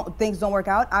things don't work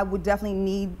out, I would definitely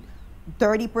need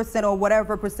 30% or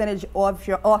whatever percentage off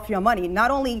your money.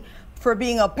 Not only for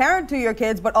being a parent to your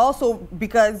kids, but also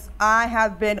because I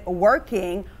have been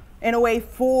working in a way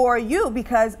for you,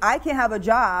 because I can't have a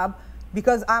job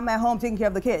because I'm at home taking care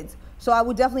of the kids. So I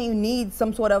would definitely need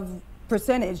some sort of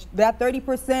percentage, that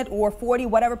 30% or 40,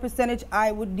 whatever percentage,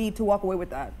 I would need to walk away with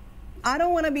that. I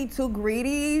don't want to be too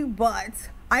greedy, but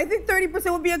I think 30%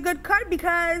 would be a good cut,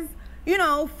 because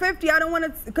 50, I don't want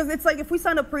to, because it's like if we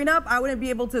sign a prenup, I wouldn't be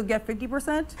able to get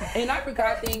 50%. In Africa,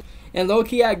 I think. And low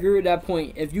key, I agree with that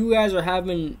point. If you guys are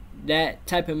having that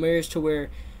type of marriage to where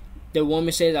the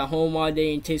woman stays at home all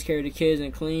day and takes care of the kids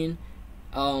and clean,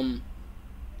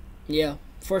 yeah,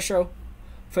 for sure.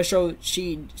 For sure,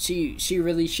 she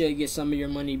really should get some of your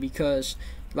money, because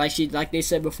like they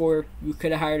said before, you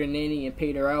could have hired a nanny and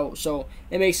paid her out. So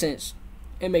it makes sense.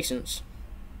 It makes sense.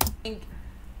 I think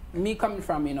me coming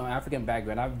from African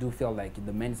background, I do feel like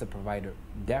the man is a provider,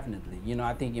 definitely.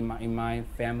 I think in my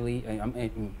family,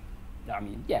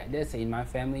 let's say in my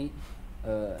family,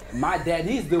 my dad,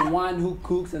 he's the one who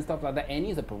cooks and stuff like that, and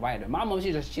he's a provider. My mom,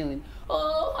 she's just chilling.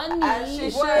 Oh, honey, As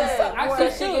she should.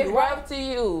 As she give birth to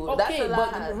you. Okay, That's a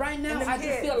lot. but right now, I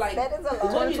just feel like That is a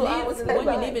lot. when you 22 hours live, to when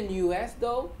live you by. live in the U.S.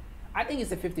 though, I think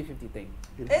it's a 50-50 thing.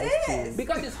 It is.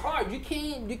 Because it's hard. You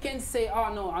can't say,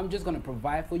 oh no, I'm just gonna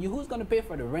provide for you. Who's gonna pay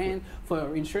for the rent,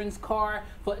 for insurance car?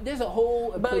 There's a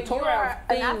whole But you plethora are of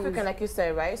things. an African, like you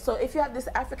said, right? So if you have this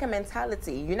African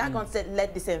mentality, you're not going to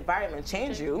let this environment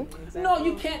change you. No,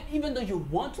 you can't. Even though you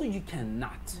want to, you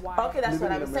cannot. Okay, that's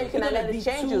what I'm saying. You cannot let it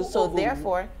change you. So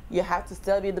therefore, you have to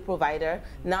still be the provider,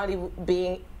 not only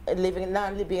being an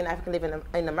African living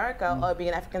in America, or being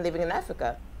an African living in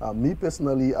Africa. Me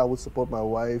personally, I would support my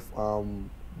wife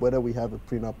whether we have a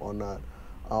prenup or not.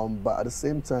 But at the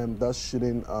same time, that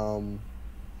shouldn't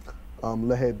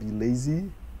let her be lazy,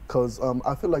 because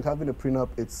I feel like having a prenup,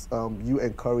 it's you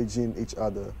encouraging each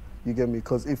other. You get me?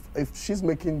 Because if she's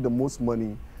making the most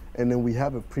money and then we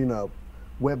have a prenup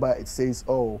whereby it says,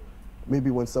 oh,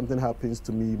 maybe when something happens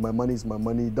to me, my money is my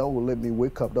money, that will let me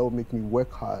wake up, that will make me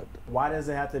work hard. Why does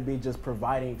it have to be just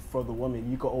providing for the woman?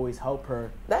 You could always help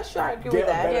her That's true. I agree get with a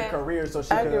that. better career, so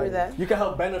she I can, agree with that. You can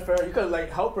help benefit her. You could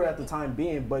help her at the time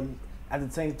being, but at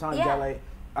the same time, you gotta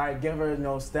all right, give her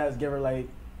stats, give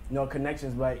her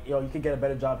connections, you could get a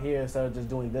better job here instead of just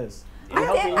doing this.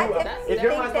 If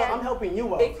you're my son, I'm helping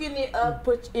you out. If you need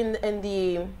put in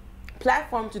the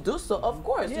platform to do so, of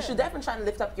course, you should definitely try to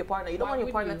lift up your partner. You don't want your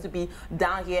partner to be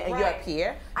down here and you're up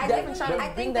here. I Definitely try to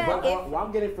think bring that them up. What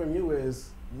I'm getting from you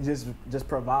is just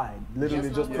provide, literally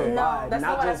just provide. No, that's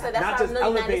not what I said. That's not why just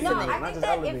I'm really not elevating. No, listening. I Not think just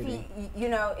that elevating.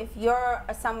 if you're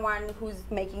someone who's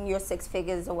making your 6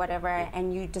 figures or whatever,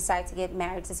 and you decide to get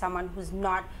married to someone who's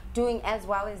not doing as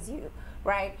well as you,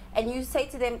 right? And you say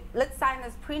to them, let's sign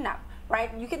this prenup,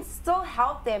 right? You can still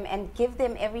help them and give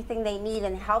them everything they need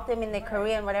and help them in their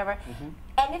career and whatever.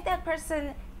 And if that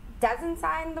person doesn't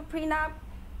sign the prenup,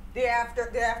 They're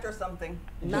after something.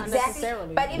 Not exactly.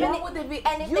 necessarily. But even Why would it be-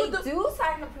 and if you they do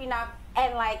sign the prenup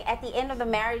and like at the end of the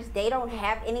marriage they don't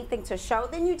have anything to show,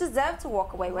 then you deserve to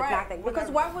walk away with Right. nothing. Because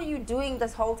what were you doing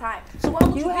this whole time? So why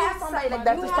would you have somebody like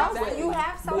that to start with? You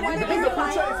have someone The in thing, your the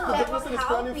life future is the that will person is help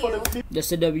planning for the you. future. That's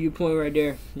the W point right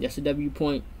there. That's the W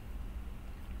point.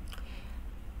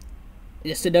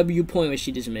 That's the W point what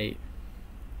she just made.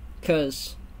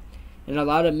 Cause in a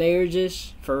lot of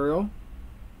marriages, for real,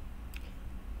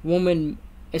 woman,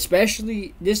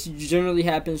 especially this generally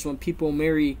happens when people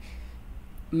marry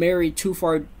too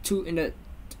far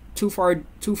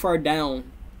down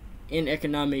in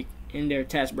economic in their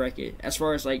tax bracket. As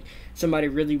far as like somebody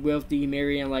really wealthy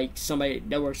marrying like somebody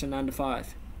that works a 9 to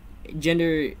 5.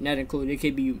 Gender not included. It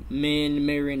could be men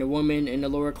marrying a woman in the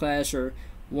lower class or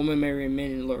woman marrying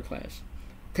men in the lower class.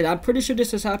 Cause I'm pretty sure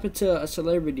this has happened to a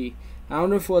celebrity. I don't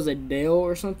know if it was Adele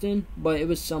or something, but it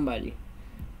was somebody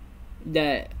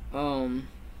that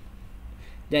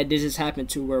that this has happened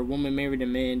to, where a woman married a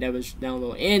man that was down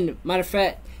low. And matter of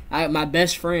fact, my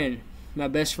best friend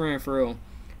for real,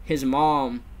 his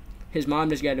mom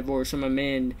just got divorced from a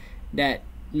man that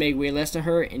made way less than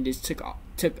her and just took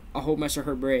a whole mess of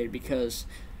her bread because,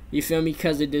 you feel me,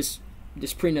 because of this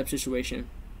prenup situation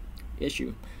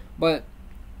issue. But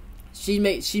she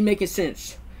making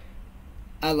sense.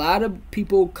 A lot of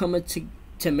people come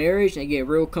into marriage and get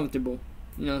real comfortable.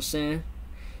 You know what I'm saying?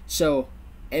 So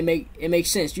it makes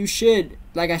sense. You should,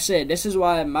 like I said, this is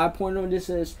why my point on this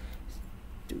is,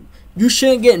 you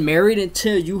shouldn't get married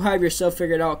until you have yourself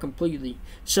figured out completely.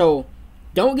 So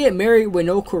don't get married with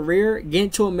no career. Get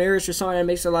into a marriage with someone that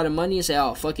makes a lot of money and say,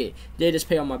 oh, fuck it, they just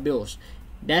pay all my bills.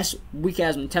 That's weak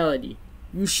ass mentality.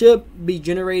 You should be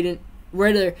generating,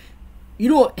 whether you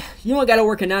don't gotta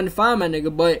work a 9 to 5, my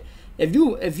nigga, but if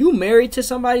you married to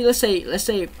somebody, let's say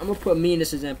I'm gonna put me in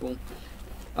this example.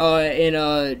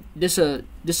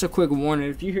 This a quick warning.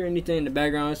 If you hear anything in the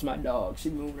background, it's my dog. She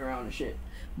moving around and shit.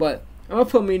 But I'm gonna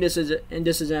put me in this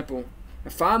example.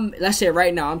 If let's say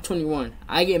right now I'm 21,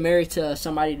 I get married to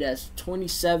somebody that's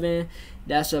 27,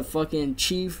 that's a fucking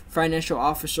chief financial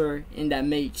officer, and that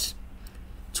makes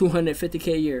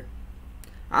 $250K a year.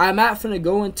 I'm not finna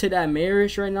go into that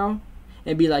marriage right now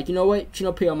and be like, you know what, she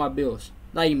don't pay all my bills.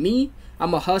 Like me,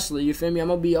 I'm a hustler. You feel me? I'm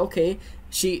gonna be okay.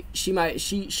 She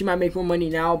might make more money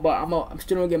now, but I'm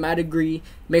still gonna get my degree,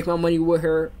 make my money with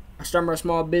her, start my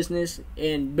small business,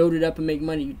 and build it up and make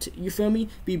money. You feel me?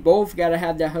 We both gotta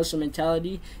have that hustle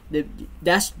mentality.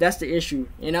 That's the issue,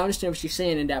 and I understand what she's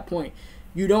saying in that point.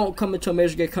 You don't come into a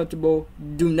marriage, get comfortable,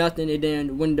 do nothing, and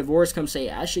then when divorce comes, say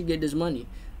I should get this money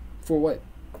for what?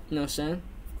 You know what I'm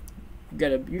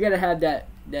saying? You gotta have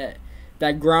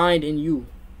that grind in you.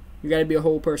 You gotta be a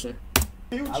whole person.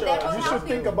 Future, you should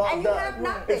think about and that. you have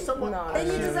nothing. If someone, then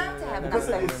you deserve to have the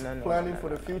person nothing. is planning for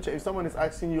the future. If someone is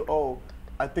asking you, oh,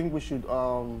 I think we should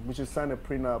sign a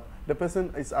prenup, the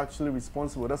person is actually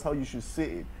responsible. That's how you should see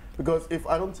it. Because if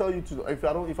I don't tell you if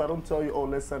I don't tell you, oh,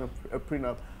 let's sign a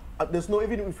prenup, there's no,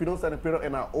 even if we don't sign a prenup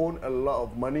and I own a lot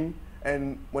of money,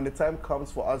 and when the time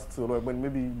comes for us to, like, when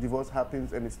maybe divorce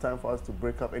happens and it's time for us to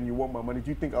break up and you want my money, do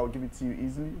you think I'll give it to you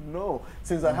easily? No.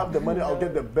 Since I have the money, I'll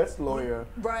get the best lawyer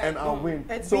and I'll win.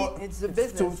 It's the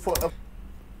business.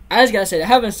 I just gotta say, I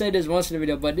haven't said this once in the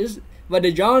video, but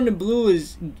the John in the Blue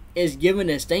is giving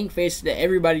a stank face to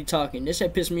everybody talking. This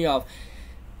had pissed me off,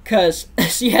 cause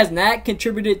she has not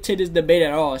contributed to this debate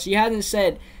at all. She hasn't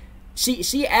said,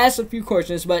 she asked a few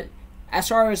questions, but as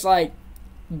far as like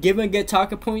giving good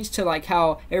talking points to like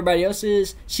how everybody else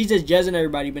is, she's just judging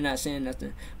everybody but not saying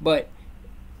nothing. But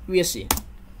we'll see.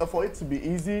 For it to be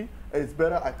easy, it's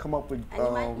better I come up with And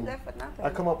you might be left with nothing. I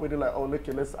come up with it like, oh look,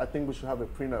 I think we should have a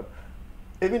prenup.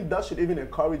 Even that should even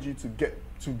encourage you to get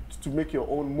to make your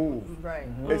own move. Right.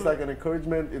 It's like an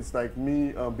encouragement. It's like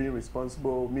me being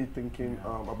responsible, me thinking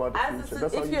about the future.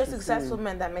 That's how if you you're a should successful see it.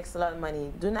 man that makes a lot of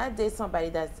money, do not date somebody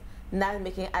that's not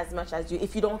making as much as you.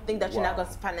 If you don't think that you're not going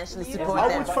to financially support I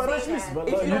them. would financially, But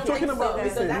If look, you you're don't talking think about so,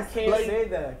 listen. You that's- can't say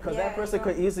that because that person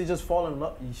could easily just fall in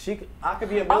love. I could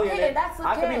be a millionaire. and that's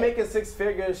I could be okay. making 6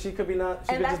 figures. She could be not.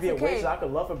 She And could just be a that's waitress. okay. I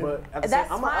could love her, but at the That's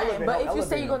same, I'm gonna fine, elevate. but I'm if you say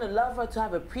elevating you're her. going to love her to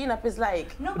have a prenup, it's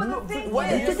like... No, but the thing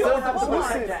what is, You still have to hold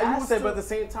protect on. your asset, but at the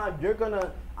same time, you're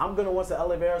gonna. I'm gonna want to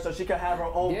elevate her so she can have her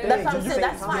own thing. That's what I'm You saying.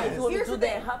 take That's fine. time. If you want to do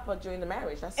that and help her during the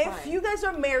marriage, that's fine. If you guys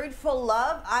are married for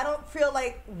love, I don't feel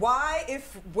like why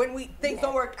if when things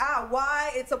don't work out,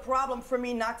 why it's a problem for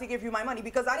me not to give you my money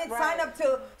because I didn't sign up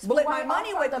to split my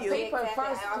money with you.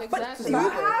 But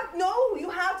you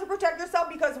have to protect yourself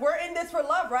because we're in this for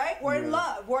love, right? We're in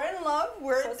love. We're in love.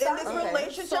 We're in this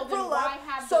relationship for love.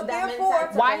 So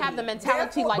therefore, why have the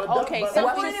mentality like, okay, so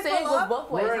what you're saying goes both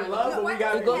ways. We're in love, but we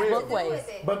gotta it goes both ways.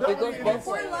 But it goes both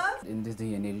ways. In this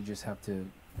day and age, you just have to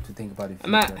think about it.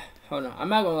 I'm not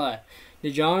gonna lie.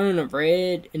 The John in the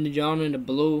red and the John in the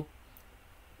blue,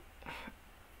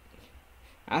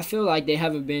 I feel like they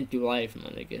haven't been through life, my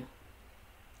nigga.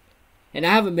 And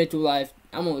I haven't been through life.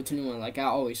 I'm only 21, like I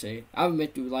always say. I haven't been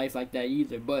through life like that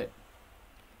either. But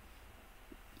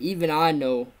even I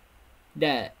know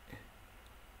that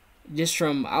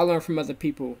I learned from other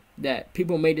people that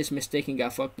people made this mistake and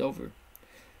got fucked over.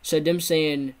 So them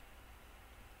saying,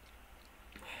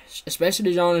 especially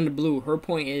the John in the blue, her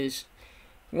point is,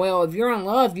 well, if you're in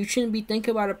love, you shouldn't be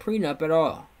thinking about a prenup at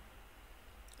all.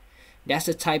 That's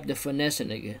the type to finesse a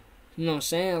nigga. You know what I'm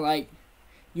saying? Like,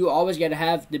 you always gotta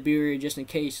have the barrier just in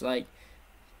case. Like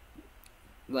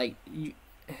you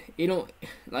don't,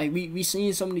 like we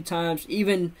seen so many times.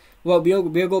 Even we'll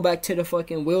go back to the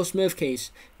fucking Will Smith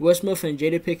case. Will Smith and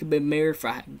Jada Pinkett been married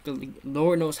for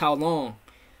Lord knows how long,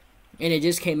 and it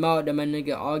just came out that my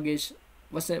nigga August,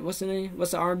 what's the name?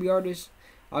 What's the R&B artist?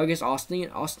 August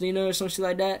Austina or something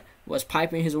like that was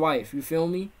piping his wife. You feel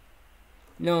me?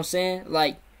 You know what I'm saying?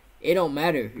 Like, it don't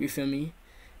matter. You feel me?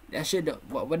 That shit,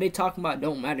 what they talking about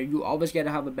don't matter. You always gotta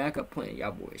have a backup plan,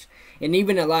 y'all boys. And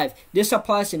even in life, this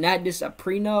applies to not just a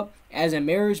prenup as in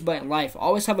marriage, but in life.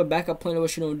 Always have a backup plan of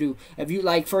what you don't do. If you,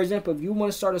 like, for example, if you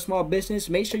want to start a small business,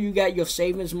 make sure you got your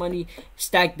savings money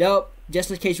stacked up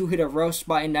just in case you hit a rough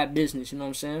spot in that business. You know what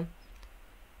I'm saying?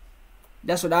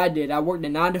 That's what I did. I worked a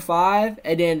 9 to 5,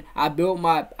 and then I built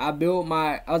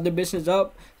my other business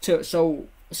up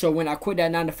so when I quit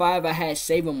that 9 to 5, I had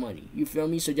saving money. You feel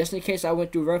me? So just in case I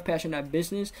went through rough patch in that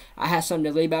business, I had something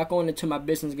to lay back on until my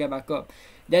business got back up.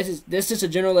 This is a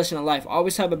general lesson in life.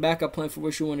 Always have a backup plan for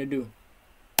what you want to do.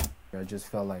 I just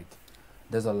felt like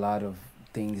there's a lot of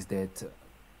things that,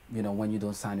 when you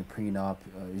don't sign a prenup,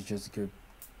 it's just good.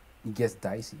 It gets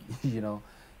dicey, And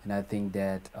I think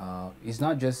that it's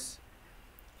not just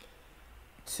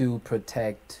to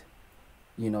protect,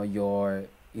 your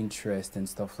interest and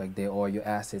stuff like that, or your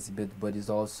assets, but it's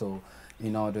also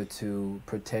in order to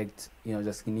protect,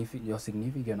 your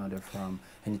significant other from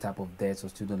any type of debts or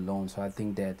student loans. So I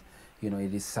think that,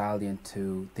 it is salient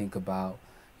to think about,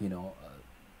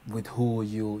 with who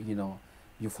you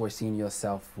foreseeing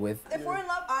yourself with. If we're in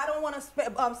love, I don't want to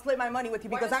split my money with you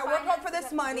because I work hard for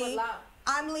this money.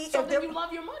 So then you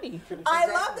love your money. I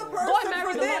love the person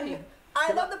for them.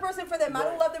 I love the person for them. I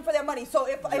don't love them for their money. So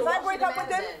if I break up with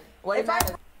them,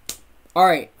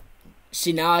 Alright.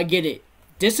 See, now I get it.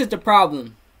 This is the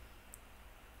problem.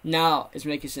 Now it's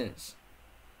making sense.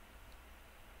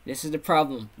 This is the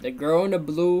problem. The girl in the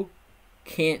blue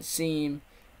can't seem...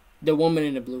 The woman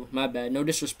in the blue. My bad. No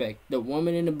disrespect. The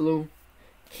woman in the blue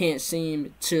can't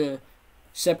seem to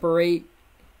separate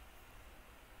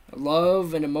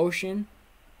love and emotion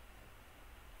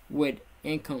with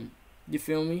income. You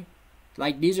feel me?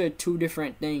 Like, these are two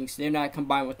different things. They're not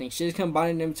combined with things. She's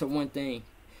combining them to one thing.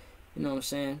 You know what I'm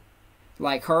saying?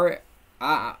 Like, her,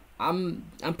 I'm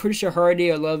pretty sure her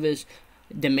idea of love is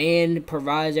the man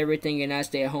provides everything and I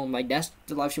stay at home. Like, that's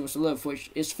the life she wants to live, which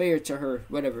is fair to her,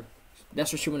 whatever.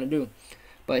 That's what she want to do.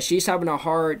 But she's having a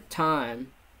hard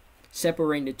time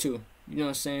separating the two. You know what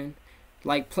I'm saying?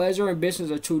 Like, pleasure and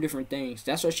business are two different things.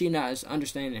 That's what she not is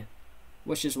understanding.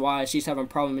 Which is why she's having a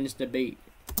problem in this debate.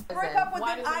 Break up with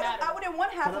them, I wouldn't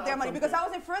want half of their money because I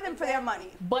wasn't for them for their money.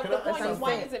 But the point is,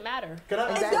 why does it matter? It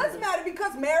does matter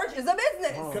because marriage is a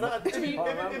business.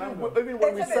 Even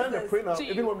when we sign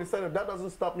a prenup, that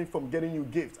doesn't stop me from getting you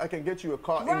gifts. I can get you a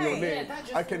car in your name.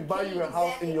 I can buy you a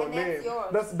house in your name.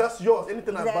 That's yours.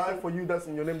 Anything I buy for you that's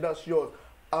in your name, that's yours.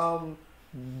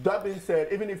 That being said,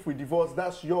 even if we divorce,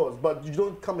 that's yours. But you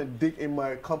don't come and dig in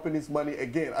my company's money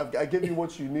again. I gave you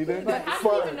what you needed. But how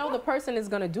do you even know the person is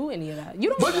going to do any of that?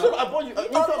 You don't but know. A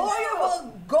lawyer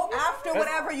will go after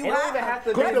whatever you have. It doesn't have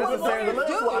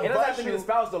to be the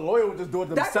spouse. The lawyer will just do it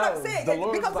themselves. That's what I'm saying.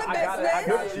 It becomes a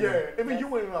business. Yeah, even you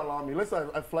wouldn't allow me. Let's say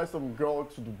I fly some girl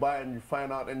to Dubai and you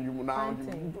find out and you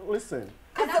listen.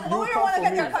 Because the lawyer want to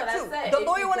get their cut too. The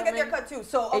lawyer want to get their cut too.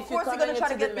 So of course you're going to try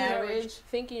to get marriage.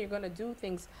 Thinking you're going to do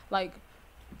things like.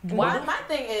 My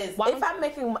thing is,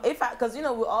 because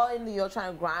we're all in New York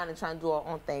trying to grind and trying to do our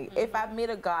own thing. If I meet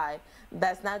a guy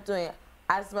that's not doing,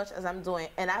 as much as I'm doing,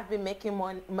 and I've been making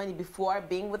more money before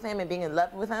being with him and being in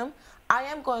love with him, I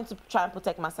am going to try and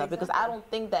protect myself because I don't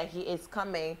think that he is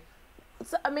coming.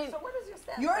 So, I mean, so what is your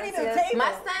stance? You already at the table.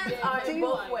 My stance are in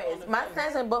both ways. My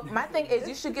stance in both. My thing is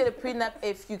you should get a prenup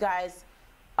if you guys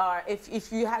are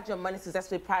if you had your money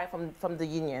successfully prior from the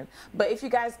union. But if you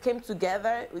guys came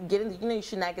together, getting the union, you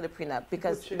should not get a prenup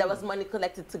because there was money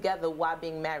collected together while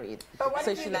being married. But what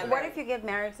if you get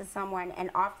married to someone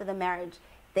and after the marriage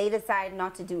they decide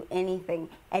not to do anything,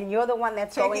 and you're the one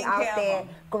that's going out there,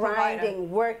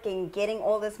 grinding, working, getting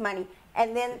all this money,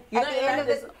 and then at the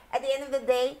end of the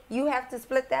day, you have to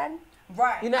split that?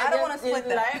 Right. I don't want to split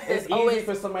that. It's easy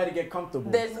for somebody to get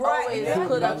comfortable. There's always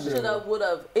could have, should have, would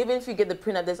have. Even if you get the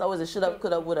prenup, there's always a should have,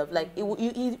 could have, would have. Like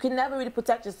you can never really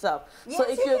protect yourself. Yes, so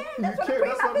if you can. That's what a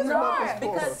prenup is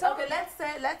for. Because okay,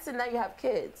 let's say now you have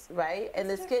kids, right? And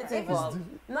there's kids involved.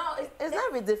 No, it's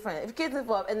not really different. If kids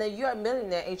involved, and then you're a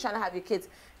millionaire and you're trying to have your kids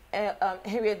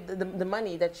inherit the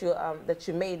money that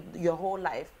you made your whole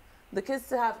life, the kids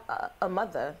still have a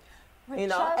mother. You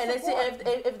know, and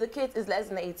if the kid is less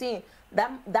than 18,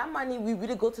 that money we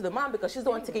really go to the mom because she's the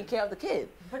one taking care of the kid.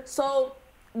 So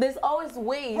there's always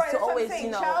ways to always,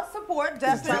 child support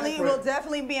will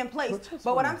definitely be in place.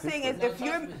 But what I'm saying is, if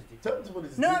you're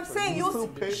I'm saying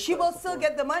she will still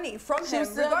get the money from him. She'll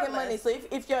still get money. So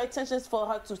if your intention is for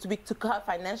her to cut her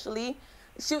financially,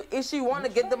 if she want to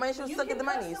get the money, she'll still get the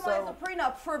money. So the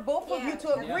prenup for both of you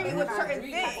to agree with certain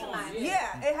things.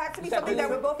 Yeah, it has to be something that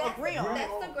we both agree on.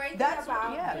 That's the great thing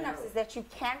about prenups is that you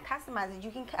can customize it.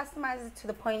 You can customize it to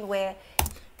the point where.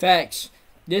 Facts.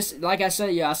 This, like I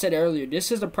said, I said earlier,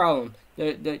 this is the problem.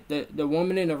 The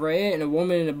woman in the red and the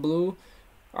woman in the blue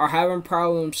are having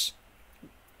problems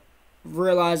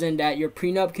realizing that your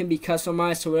prenup can be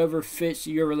customized to whatever fits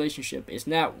your relationship. It's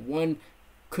not one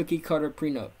cookie cutter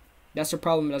prenup. That's the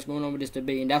problem that's going on with this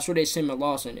debate, and that's where they see a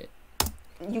loss in it.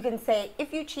 You can say,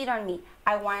 if you cheat on me,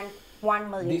 I want 1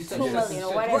 million, 2 million,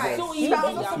 or whatever. Right. So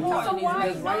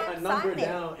why write a number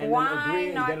down and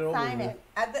why not sign it?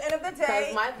 At the end of the day,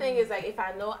 because my thing is like, if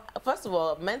I know, first of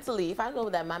all, mentally, if I know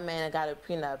that my man got a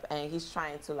prenup and he's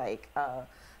trying to like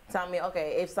tell me,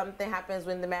 okay, if something happens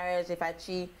in the marriage, if I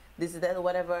cheat, this is that or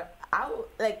whatever, I would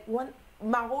like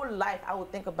my whole life, I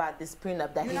would think about this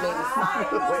prenup that he made me sign.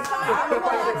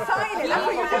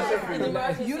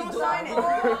 You don't sign it.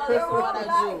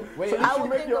 Wait, I would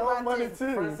make your own money too.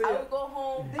 I would go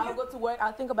home, I would go to work, I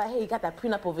would think about, hey, he got that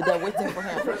prenup over there waiting for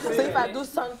him. So if I do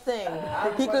something,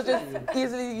 he could just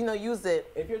easily, use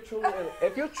it. If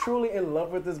you're truly in love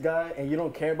with this guy and you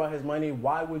don't care about his money,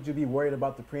 why would you be worried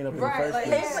about the prenup in the first place?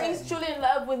 If he's truly in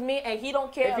love with me and he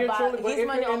don't care about his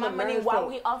money or my money, why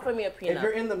would he offer me a prenup? If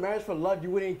you're in the marriage for love, you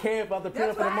wouldn't care about the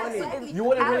prenup for the money. You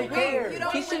wouldn't really care.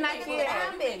 He should not care.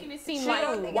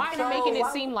 Why are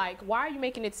you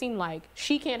making it seem like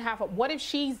she can't have what if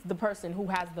she's the person who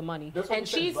has the money and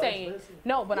she's saying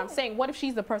no, but I'm saying what if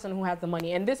she's the person who has the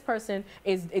money and this person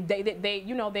is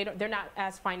they're not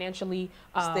as financially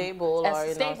stable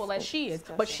as she is,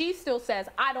 but she still says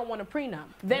I don't want a prenup.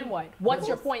 Then what? What's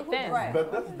your point then?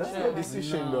 But that's her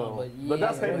decision though. But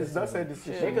that's her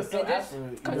decision.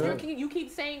 Because you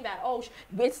keep saying that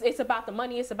it's about the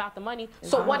money. It's about the money.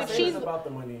 So what if she's about the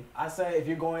money? I say if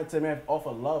you're going to marry off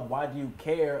of love, why do you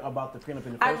care about the prenup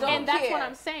in the first place? And that's what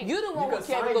I'm saying. You the one who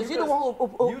care because you're the one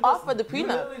who offered the prenup. You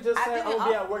literally just said I'm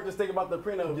gonna be at work just think about the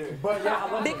prenup. But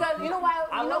because you know why?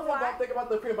 I love I think about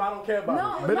the prenup, but I don't care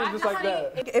about it. But it's just like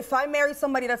that. If I marry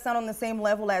somebody that's not on the same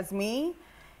level as me,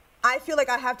 I feel like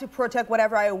I have to protect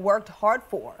whatever I worked hard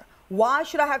for. Why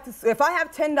should I have to, if I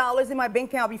have $10 in my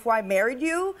bank account before I married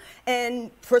you,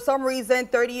 and for some reason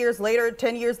 30 years later,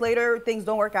 10 years later, things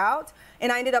don't work out,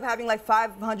 and I ended up having like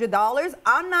 $500,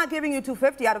 I'm not giving you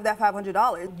 $250 out of that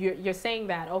 $500. You're saying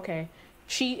that, okay,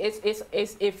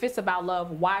 if it's about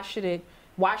love, why should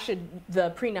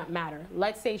the prenup matter?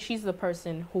 Let's say she's the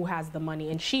person who has the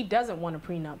money and she doesn't want a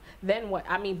prenup. Then what?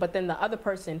 But then the other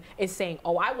person is saying,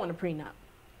 oh, I want a prenup.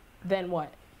 Then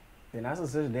what? Then that's a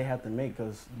decision they have to make,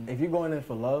 because if you're going in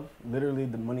for love, literally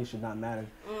the money should not matter.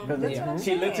 Because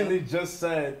she literally just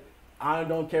said, I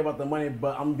don't care about the money,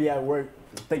 but I'm gonna be at work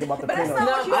thinking about the prenup.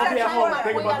 I'll be at home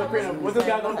thinking about the prenup. What's this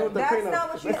guy gonna do with the prenup? That's not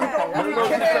what she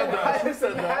said. She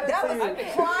said that. That was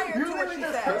prior to what she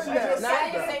said. No,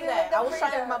 I didn't say that. I was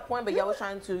trying to make my point, but y'all was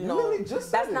trying to, you know, really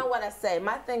just that's said not it. what I said.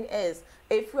 My thing is,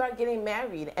 if we are getting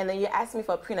married and then you ask me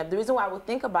for a prenup, the reason why I would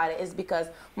think about it is because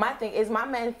my thing is my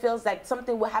man feels like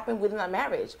something will happen within our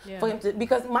marriage for him to.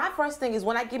 Because my first thing is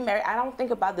when I get married, I don't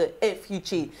think about the if you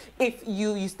cheat, if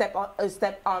you step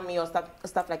on me or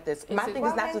stuff like this. My thing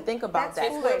is not to think about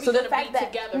that. So the fact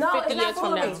that no, it's not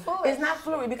foolery. It's not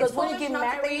foolery because when you get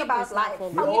married, think about life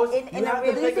in a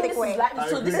this realistic way.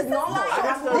 So this is normal.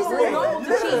 This is normal to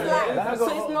cheat. So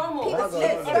it's normal.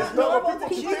 It's normal to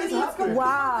cheat.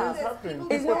 Wow.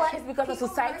 It's not like it's because of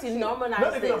society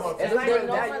normalized this. It's not even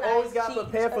that. You always got to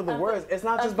prepare for the worst. It's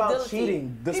not just about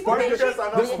cheating. The spark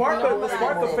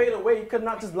could fade away. You could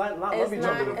not just not love each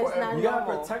other. You gotta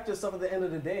protect yourself at the end of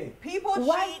the day. People cheat.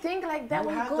 Why think like that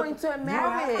when you go into a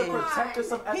marriage? You have to protect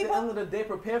yourself at the end of the day.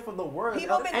 Prepare for the worst.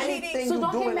 People been cheating. So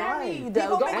don't get married.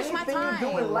 Don't waste my time. Anything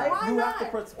you do in life, you have to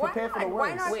prepare for the worst.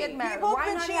 Why not get married? People Why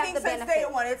been not cheating have the since day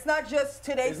benefit? one. It's not just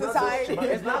today's society.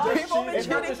 It's not just People been cheating. It's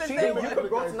not cheating just since day cheating. You one. could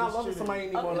grow to not loving somebody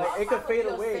anymore. Like it could fade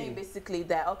away. Saying basically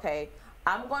that okay,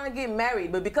 I'm gonna get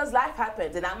married, but because life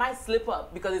happens and I might slip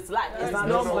up because it's life. It's not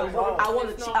normal. I want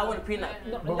a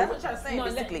prenup. That's what you're saying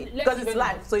basically. Because it's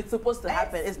life, so it's supposed to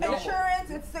happen. It's normal. Insurance,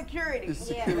 it's security. It's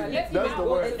security. That's the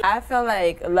word. I feel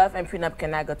like love and prenup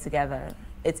cannot go together.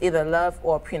 It's either love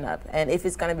or prenup. And if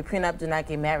it's gonna be prenup, do not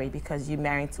get married because you're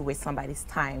married to waste somebody's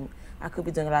time. I could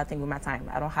be doing a lot of things with my time.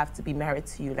 I don't have to be married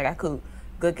to you. Like I could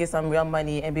go get some real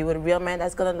money and be with a real man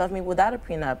that's gonna love me without a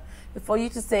prenup. For you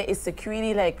to say it's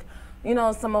security, like, you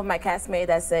know, some of my castmates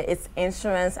that say it's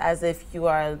insurance as if you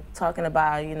are talking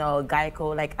about, you know,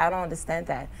 Geico. Like, I don't understand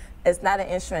that. It's not an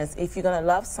insurance. If you're gonna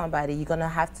love somebody, you're gonna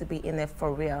have to be in it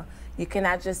for real. You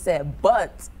cannot just say,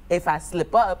 but if I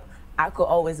slip up, I could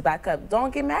always back up.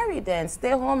 Don't get married then.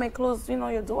 Stay home and close, you know,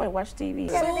 your door and watch TV.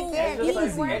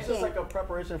 It's just like a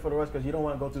preparation for the worst because you don't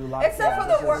want to go through a lot. Except for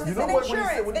the worst. You know It's what?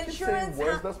 insurance. When you keep saying Insurance.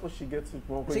 words, that's what she gets.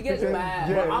 She gets mad.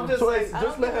 Yeah, I'm just so saying,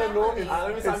 just let her know.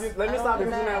 Let me stop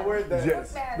using that word then.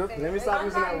 Yes. Let me stop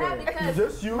using that word.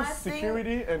 Just use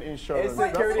security and insurance. It's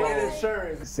security and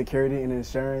insurance. Security and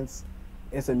insurance.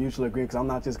 It's a mutual agreement because I'm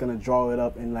not just gonna draw it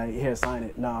up and like here sign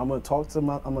it. No, I'm gonna talk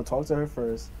to her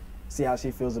first, see how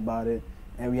she feels about it,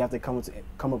 and we have to come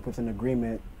up with an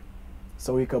agreement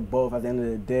so we could both at the end of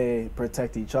the day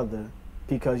protect each other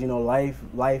because you know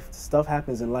life stuff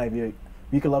happens in life.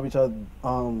 We could love each other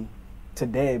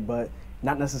today, but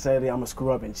not necessarily I'm gonna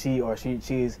screw up and cheat or she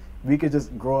cheats. We could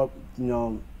just grow up, you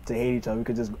know, to hate each other. We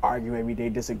could just argue every day,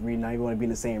 disagree, not even want to be in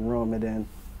the same room, and then,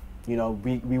 you know,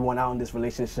 we went out in this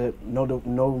relationship, no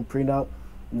prenup,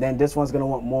 then this one's gonna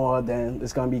want more, then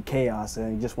it's gonna be chaos,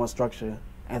 and you just want structure.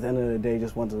 At the end of the day, you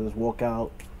just want to just walk out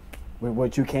with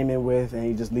what you came in with, and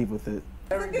you just leave with it.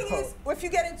 The thing is, if you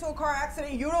get into a car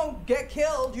accident, you don't get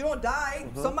killed, you don't die.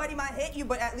 Somebody might hit you,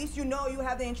 but at least you know you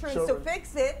have the insurance to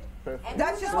fix it.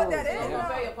 That's just what that is.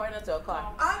 Compare your partner to a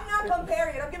car. I'm not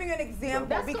comparing it. I'm giving you an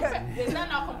example because It's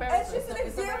not comparison. it's just an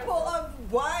example of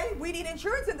why we need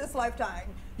insurance in this lifetime.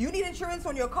 You need insurance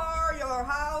on your car, your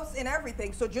house, and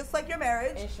everything. So just like your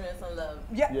marriage. Insurance and love.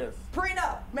 Yeah. Yes.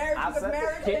 Prenup. Marriage because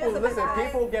marriage People, is listen, a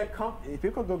people get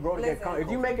people could grow to get comfortable.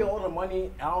 If you making all the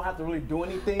money, I don't have to really do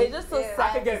anything. It's just so I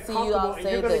sad could get to see you all comfortable and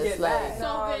say you're gonna this. get Like,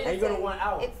 mad. And you're gonna want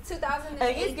out. It's 2018.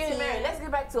 and he's getting married. Let's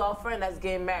get back to our friend that's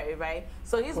getting married, right?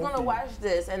 So he's gonna watch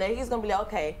this, and then he's gonna be like,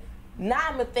 okay, now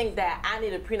I'm gonna think that I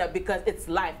need a prenup because it's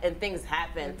life and things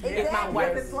happen. If my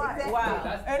wife It's life.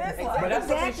 wow. It is life. But that's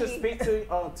something you should speak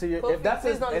to your. If that's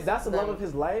the love of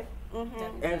his life,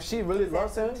 and she really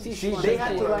loves him, they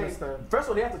have to like. First of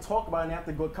all, they have to talk about it and they have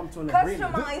to come to an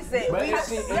agreement. Customize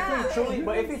it.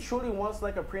 But if he truly wants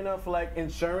like a prenup for like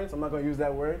insurance, I'm not gonna use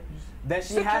that word. Then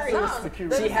she has to.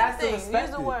 She has to respect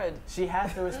Use the word. She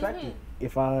has to respect it.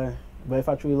 If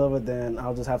I truly love her, then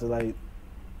I'll just have to like.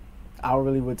 I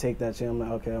really would take that chance. I'm like,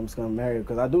 okay, I'm just gonna marry her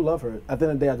because I do love her. At the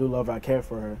end of the day, I do love her. I care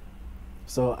for her.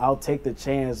 So I'll take the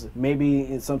chance. Maybe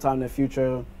in sometime in the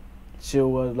future, she'll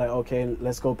was like, okay,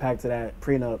 let's go back to that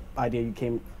prenup idea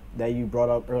you brought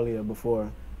up earlier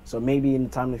before. So maybe in the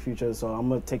time in the future. So I'm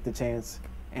gonna take the chance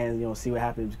and see what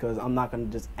happens because I'm not gonna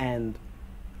just end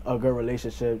a good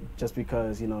relationship just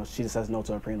because she just says no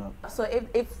to a prenup. So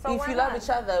if you love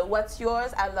each other, what's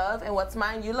yours I love and what's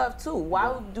mine you love too.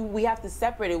 Why do we have to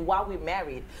separate it while we're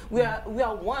married? We are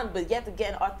one, but yet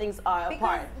again our things are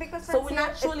apart. Because so we're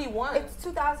not truly one. It's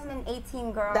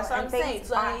 2018, girl. That's what I'm saying.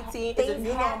 2018 is a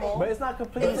new normal. But it's not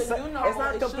completely. It's a new normal. It's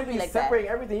not completely like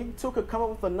separating everything. You two could come up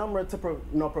with a number to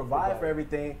provide for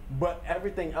everything, but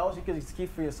everything else you could just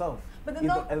keep for yourself. But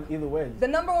either way. The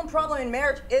number one problem in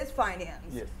marriage is finance.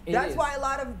 Yes. That's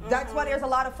why there's a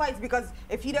lot of fights, because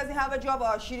if he doesn't have a job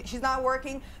or she's not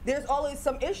working, there's always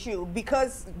some issue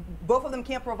because both of them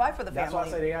can't provide for the family. That's why I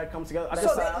say they gotta come together.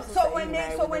 So when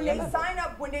they sign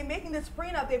up, when they're making this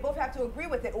prenup, they both have to agree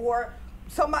with it, or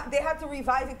they have to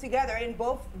revise it together, and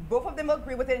both of them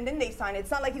agree with it, and then they sign it.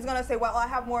 It's not like he's gonna say, "Well, I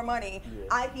have more money,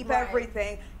 I keep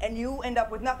everything," and you end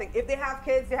up with nothing. If they have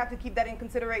kids, they have to keep that in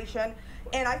consideration.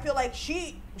 And I feel like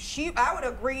I would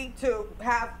agree to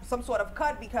have some sort of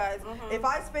cut, because if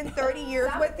I spend 30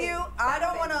 years with you, I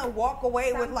don't want to walk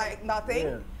away with like nothing.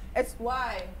 Yeah. It's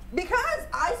why? Because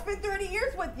I spent 30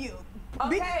 years with you.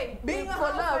 Okay, being a for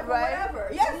love, right?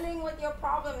 Whatever. Yes. Dealing with your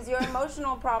problems, your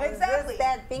emotional problems. Exactly.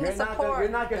 That being a support. You're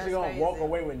not just gonna walk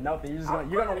away with nothing.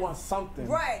 You're gonna want something.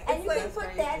 Right. And you can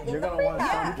put that in the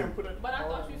prenup. But I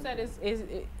thought you said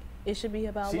it should be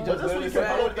about she love. just literally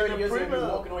said, "Oh, 30 years and you're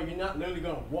walking away. You're not literally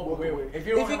gonna walk away with. If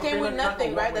you came with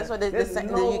nothing, right? That's what you guys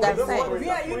say.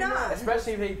 Yeah, you're not.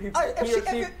 Especially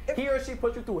if he or she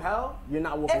put you through hell, you're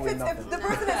not walking away with nothing. If the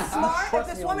person is smart, if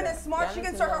this woman is smart, she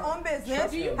can start her own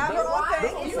business, have her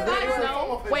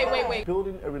own thing. Wait.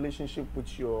 Building a relationship with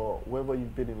whoever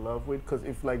you've been in love with, because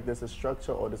if like there's a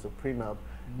structure or there's a prenup,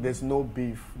 there's no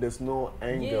beef, there's no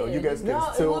anger. You guys can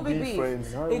still be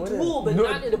friends. It will, but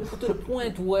not to the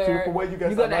point where you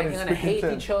guys you're gonna hate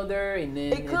each other, and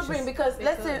then it could be because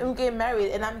let's say I'm getting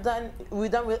married and I'm done. We're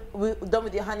done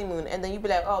with your honeymoon, and then you be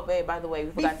like, "Oh, babe, by the way,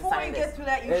 we forgot to sign this." Before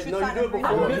you get to that, you should sign it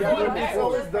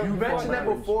before. You mentioned that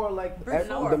before, like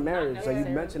the marriage. So you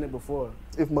mentioned it before.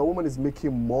 If my woman is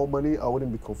making more money, I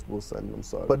wouldn't be comfortable signing. I'm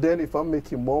sorry. But then if I'm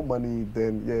making more money,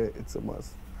 then yeah, it's a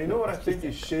must. You know what I think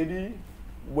is shady?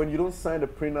 When you don't sign the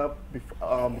prenup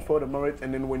before the marriage,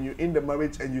 and then when you're in the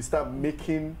marriage and you start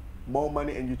making more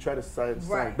money and you try to sign,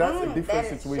 that's a different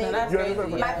situation. My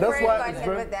friend got hit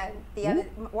with that.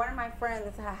 One of my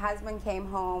friends, her husband came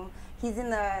home. He's in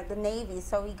the Navy,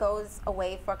 so he goes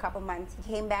away for a couple months.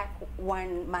 He came back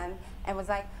 1 month and was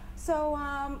like, "So,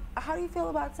 how do you feel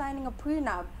about signing a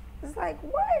prenup?" It's like,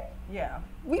 what? Yeah.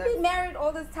 We've been married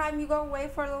all this time. You go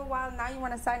away for a little while. Now you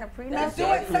want to sign a prenup? He's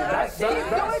doing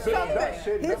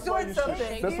something. He's doing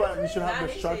something. That's why you should have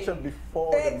the structure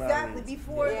before the marriage. Exactly,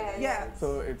 before. Yeah.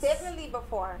 So it's definitely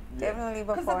before. Definitely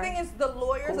before. Because the thing is, the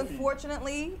lawyers,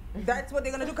 unfortunately, that's what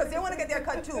they're going to do, because they want to get their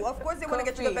cut too. Of course, they want to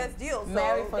get you the best deal. So.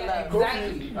 Marry for love.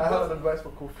 Exactly. I have advice for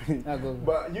Kofi.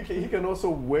 But he can also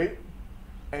wait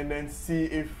and then see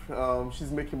if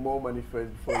she's making more money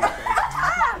first before you sign.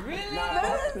 Really?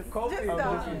 Here's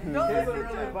a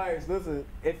real advice. Listen,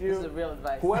 this is real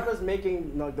advice. Whoever's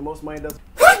making the most money does.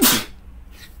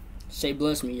 Say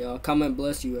bless me, y'all. Comment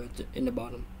bless you in the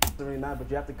bottom. Really not, but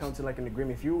you have to come to like an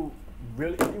agreement. If you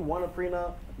want a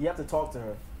prenup, you have to talk to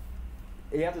her.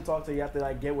 You have to talk to her. You have to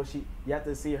like get you have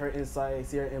to see her insight,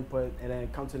 see her input, and then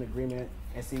come to an agreement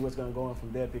and see what's gonna go on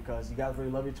from there, because you guys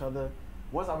really love each other.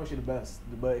 Once I wish you the best,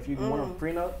 but if you want a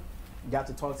prenup, you have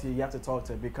to talk to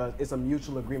her, because it's a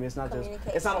mutual agreement. It's not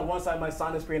it's not a one side might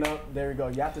sign this prenup. There we go.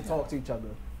 You have to talk to each other.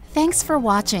 Thanks for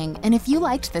watching, and if you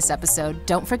liked this episode,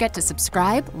 don't forget to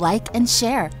subscribe, like, and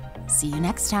share. See you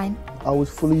next time. I would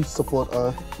fully support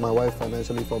my wife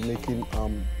financially for making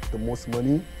the most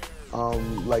money.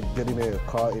 Like getting a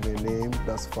car in her name,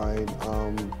 that's fine.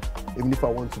 Even if I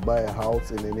want to buy a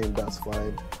house in her name, that's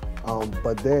fine.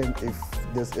 But then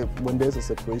when there's a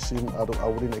separation, I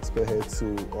wouldn't expect her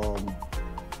to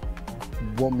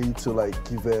want me to like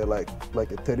give her like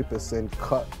a 30%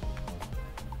 cut.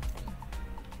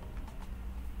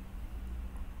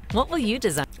 What will you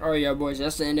design? Alright, y'all boys,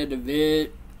 that's the end of the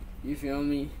vid. You feel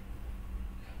me?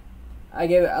 I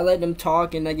let them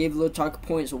talk, and I gave little talk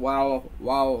points while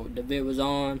the vid was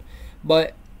on.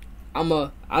 But I'ma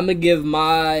give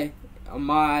my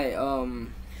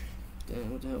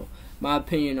my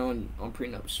opinion on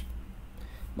prenups.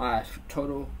 My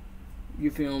total,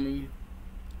 you feel me?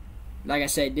 Like I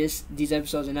said, these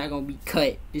episodes are not gonna be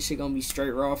cut. This is gonna be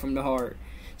straight raw from the heart.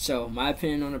 So my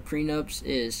opinion on the prenups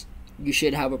is you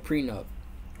should have a prenup.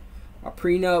 A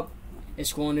prenup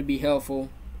is going to be helpful.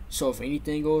 So if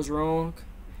anything goes wrong,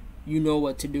 you know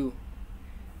what to do.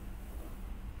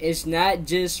 It's not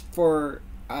just for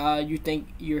you think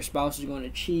your spouse is going to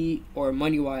cheat or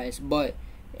money wise, but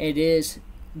it is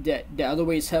that the other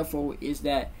way it's helpful is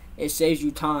that it saves you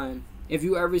time. If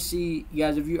you ever see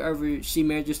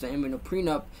marriages that end in a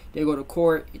prenup, they go to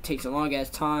court. It takes a long ass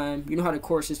time. You know how the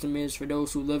court system is for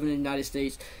those who live in the United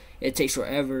States. It takes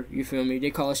forever. You feel me?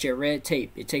 They call it shit red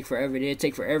tape. It takes forever. It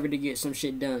take forever to get some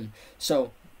shit done.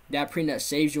 So that prenup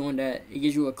saves you on that. It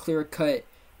gives you a clear cut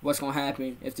what's gonna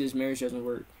happen if this marriage doesn't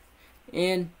work.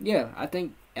 And yeah, I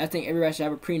think everybody should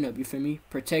have a prenup. You feel me?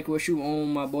 Protect what you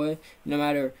own, my boy. No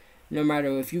matter no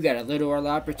matter if you got a little or a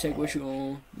lot, protect what you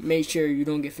own. Make sure you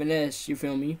don't get finessed, you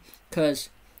feel me? Because,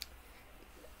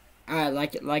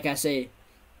 like I say,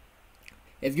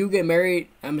 if you get married,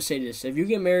 I'm going to say this. If you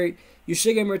get married, you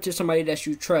should get married to somebody that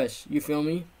you trust, you feel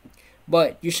me?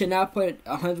 But you should not put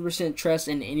 100% trust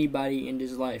in anybody in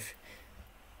this life.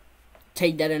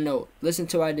 Take that a note. Listen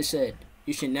to what I just said.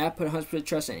 You should not put 100%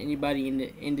 trust in anybody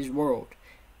in this world.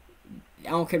 I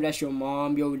don't care if that's your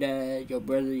mom, your dad, your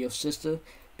brother, your sister.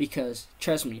 Because,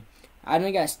 trust me, I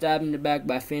done got stabbed in the back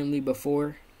by family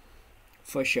before.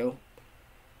 For sure.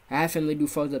 I had family do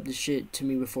fucked up this shit to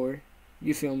me before.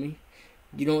 You feel me?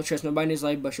 You don't trust nobody in this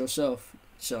life but yourself.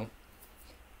 So,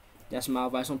 that's my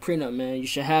advice on prenup, man. You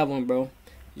should have one, bro.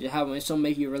 You should have one. It's gonna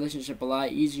make your relationship a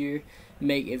lot easier.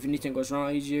 Make, if anything goes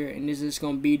wrong, easier. And this is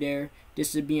gonna be there.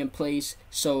 This will be in place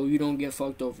so you don't get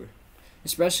fucked over.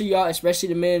 Especially y'all, especially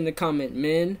the men in the comment.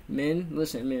 Men,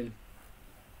 listen, men.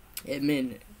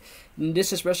 Men. And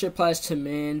this especially applies to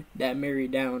men that marry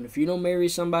down. If you don't marry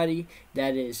somebody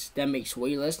that makes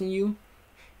way less than you,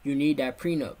 you need that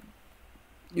prenup.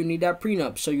 You need that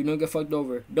prenup so you don't get fucked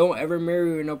over. Don't ever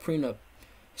marry with no prenup.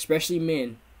 Especially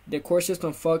men. The court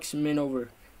system fucks men over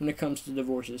when it comes to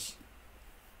divorces.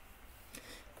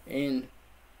 And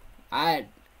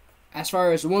as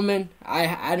far as women, I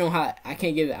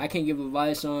can't give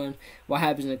advice on what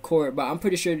happens in court, but I'm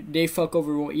pretty sure they fuck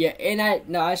over. Yeah, and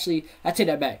I take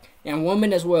that back. And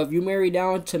women as well. If you marry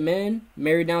down to men,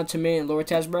 in lower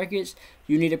tax brackets,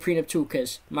 you need a prenup too.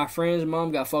 Cause my friend's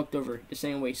mom got fucked over the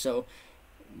same way. So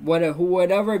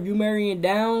whatever, if you marrying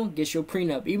down, get your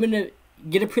prenup.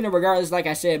 Get a prenup regardless, like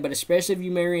I said, but especially if you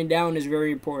marrying down is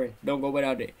very important. Don't go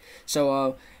without it.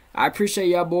 So I appreciate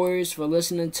y'all boys for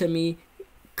listening to me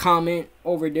comment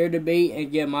over their debate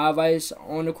and get my advice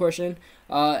on the question.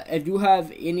 If you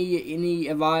have any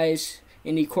advice,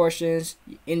 any questions,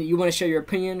 and you want to share your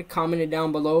opinion, comment it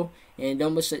down below. And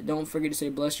don't forget to say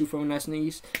bless you for when I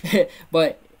sneeze.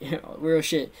 But real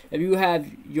shit. If you have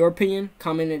your opinion,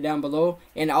 comment it down below.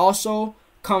 And also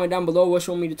comment down below what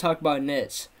you want me to talk about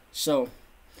next. So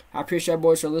I appreciate you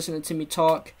boys for listening to me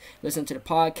talk. Listen to the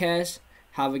podcast.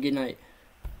 Have a good night.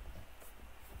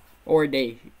 Or a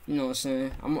day. You know what I'm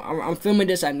saying? I'm filming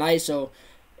this at night, so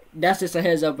that's just a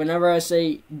heads up. Whenever I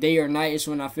say day or night, it's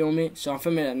when I film it. So I'm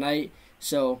filming it at night.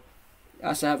 So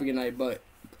I say have a good night. But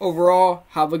overall,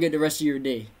 have a good the rest of your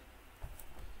day.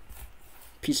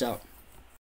 Peace out.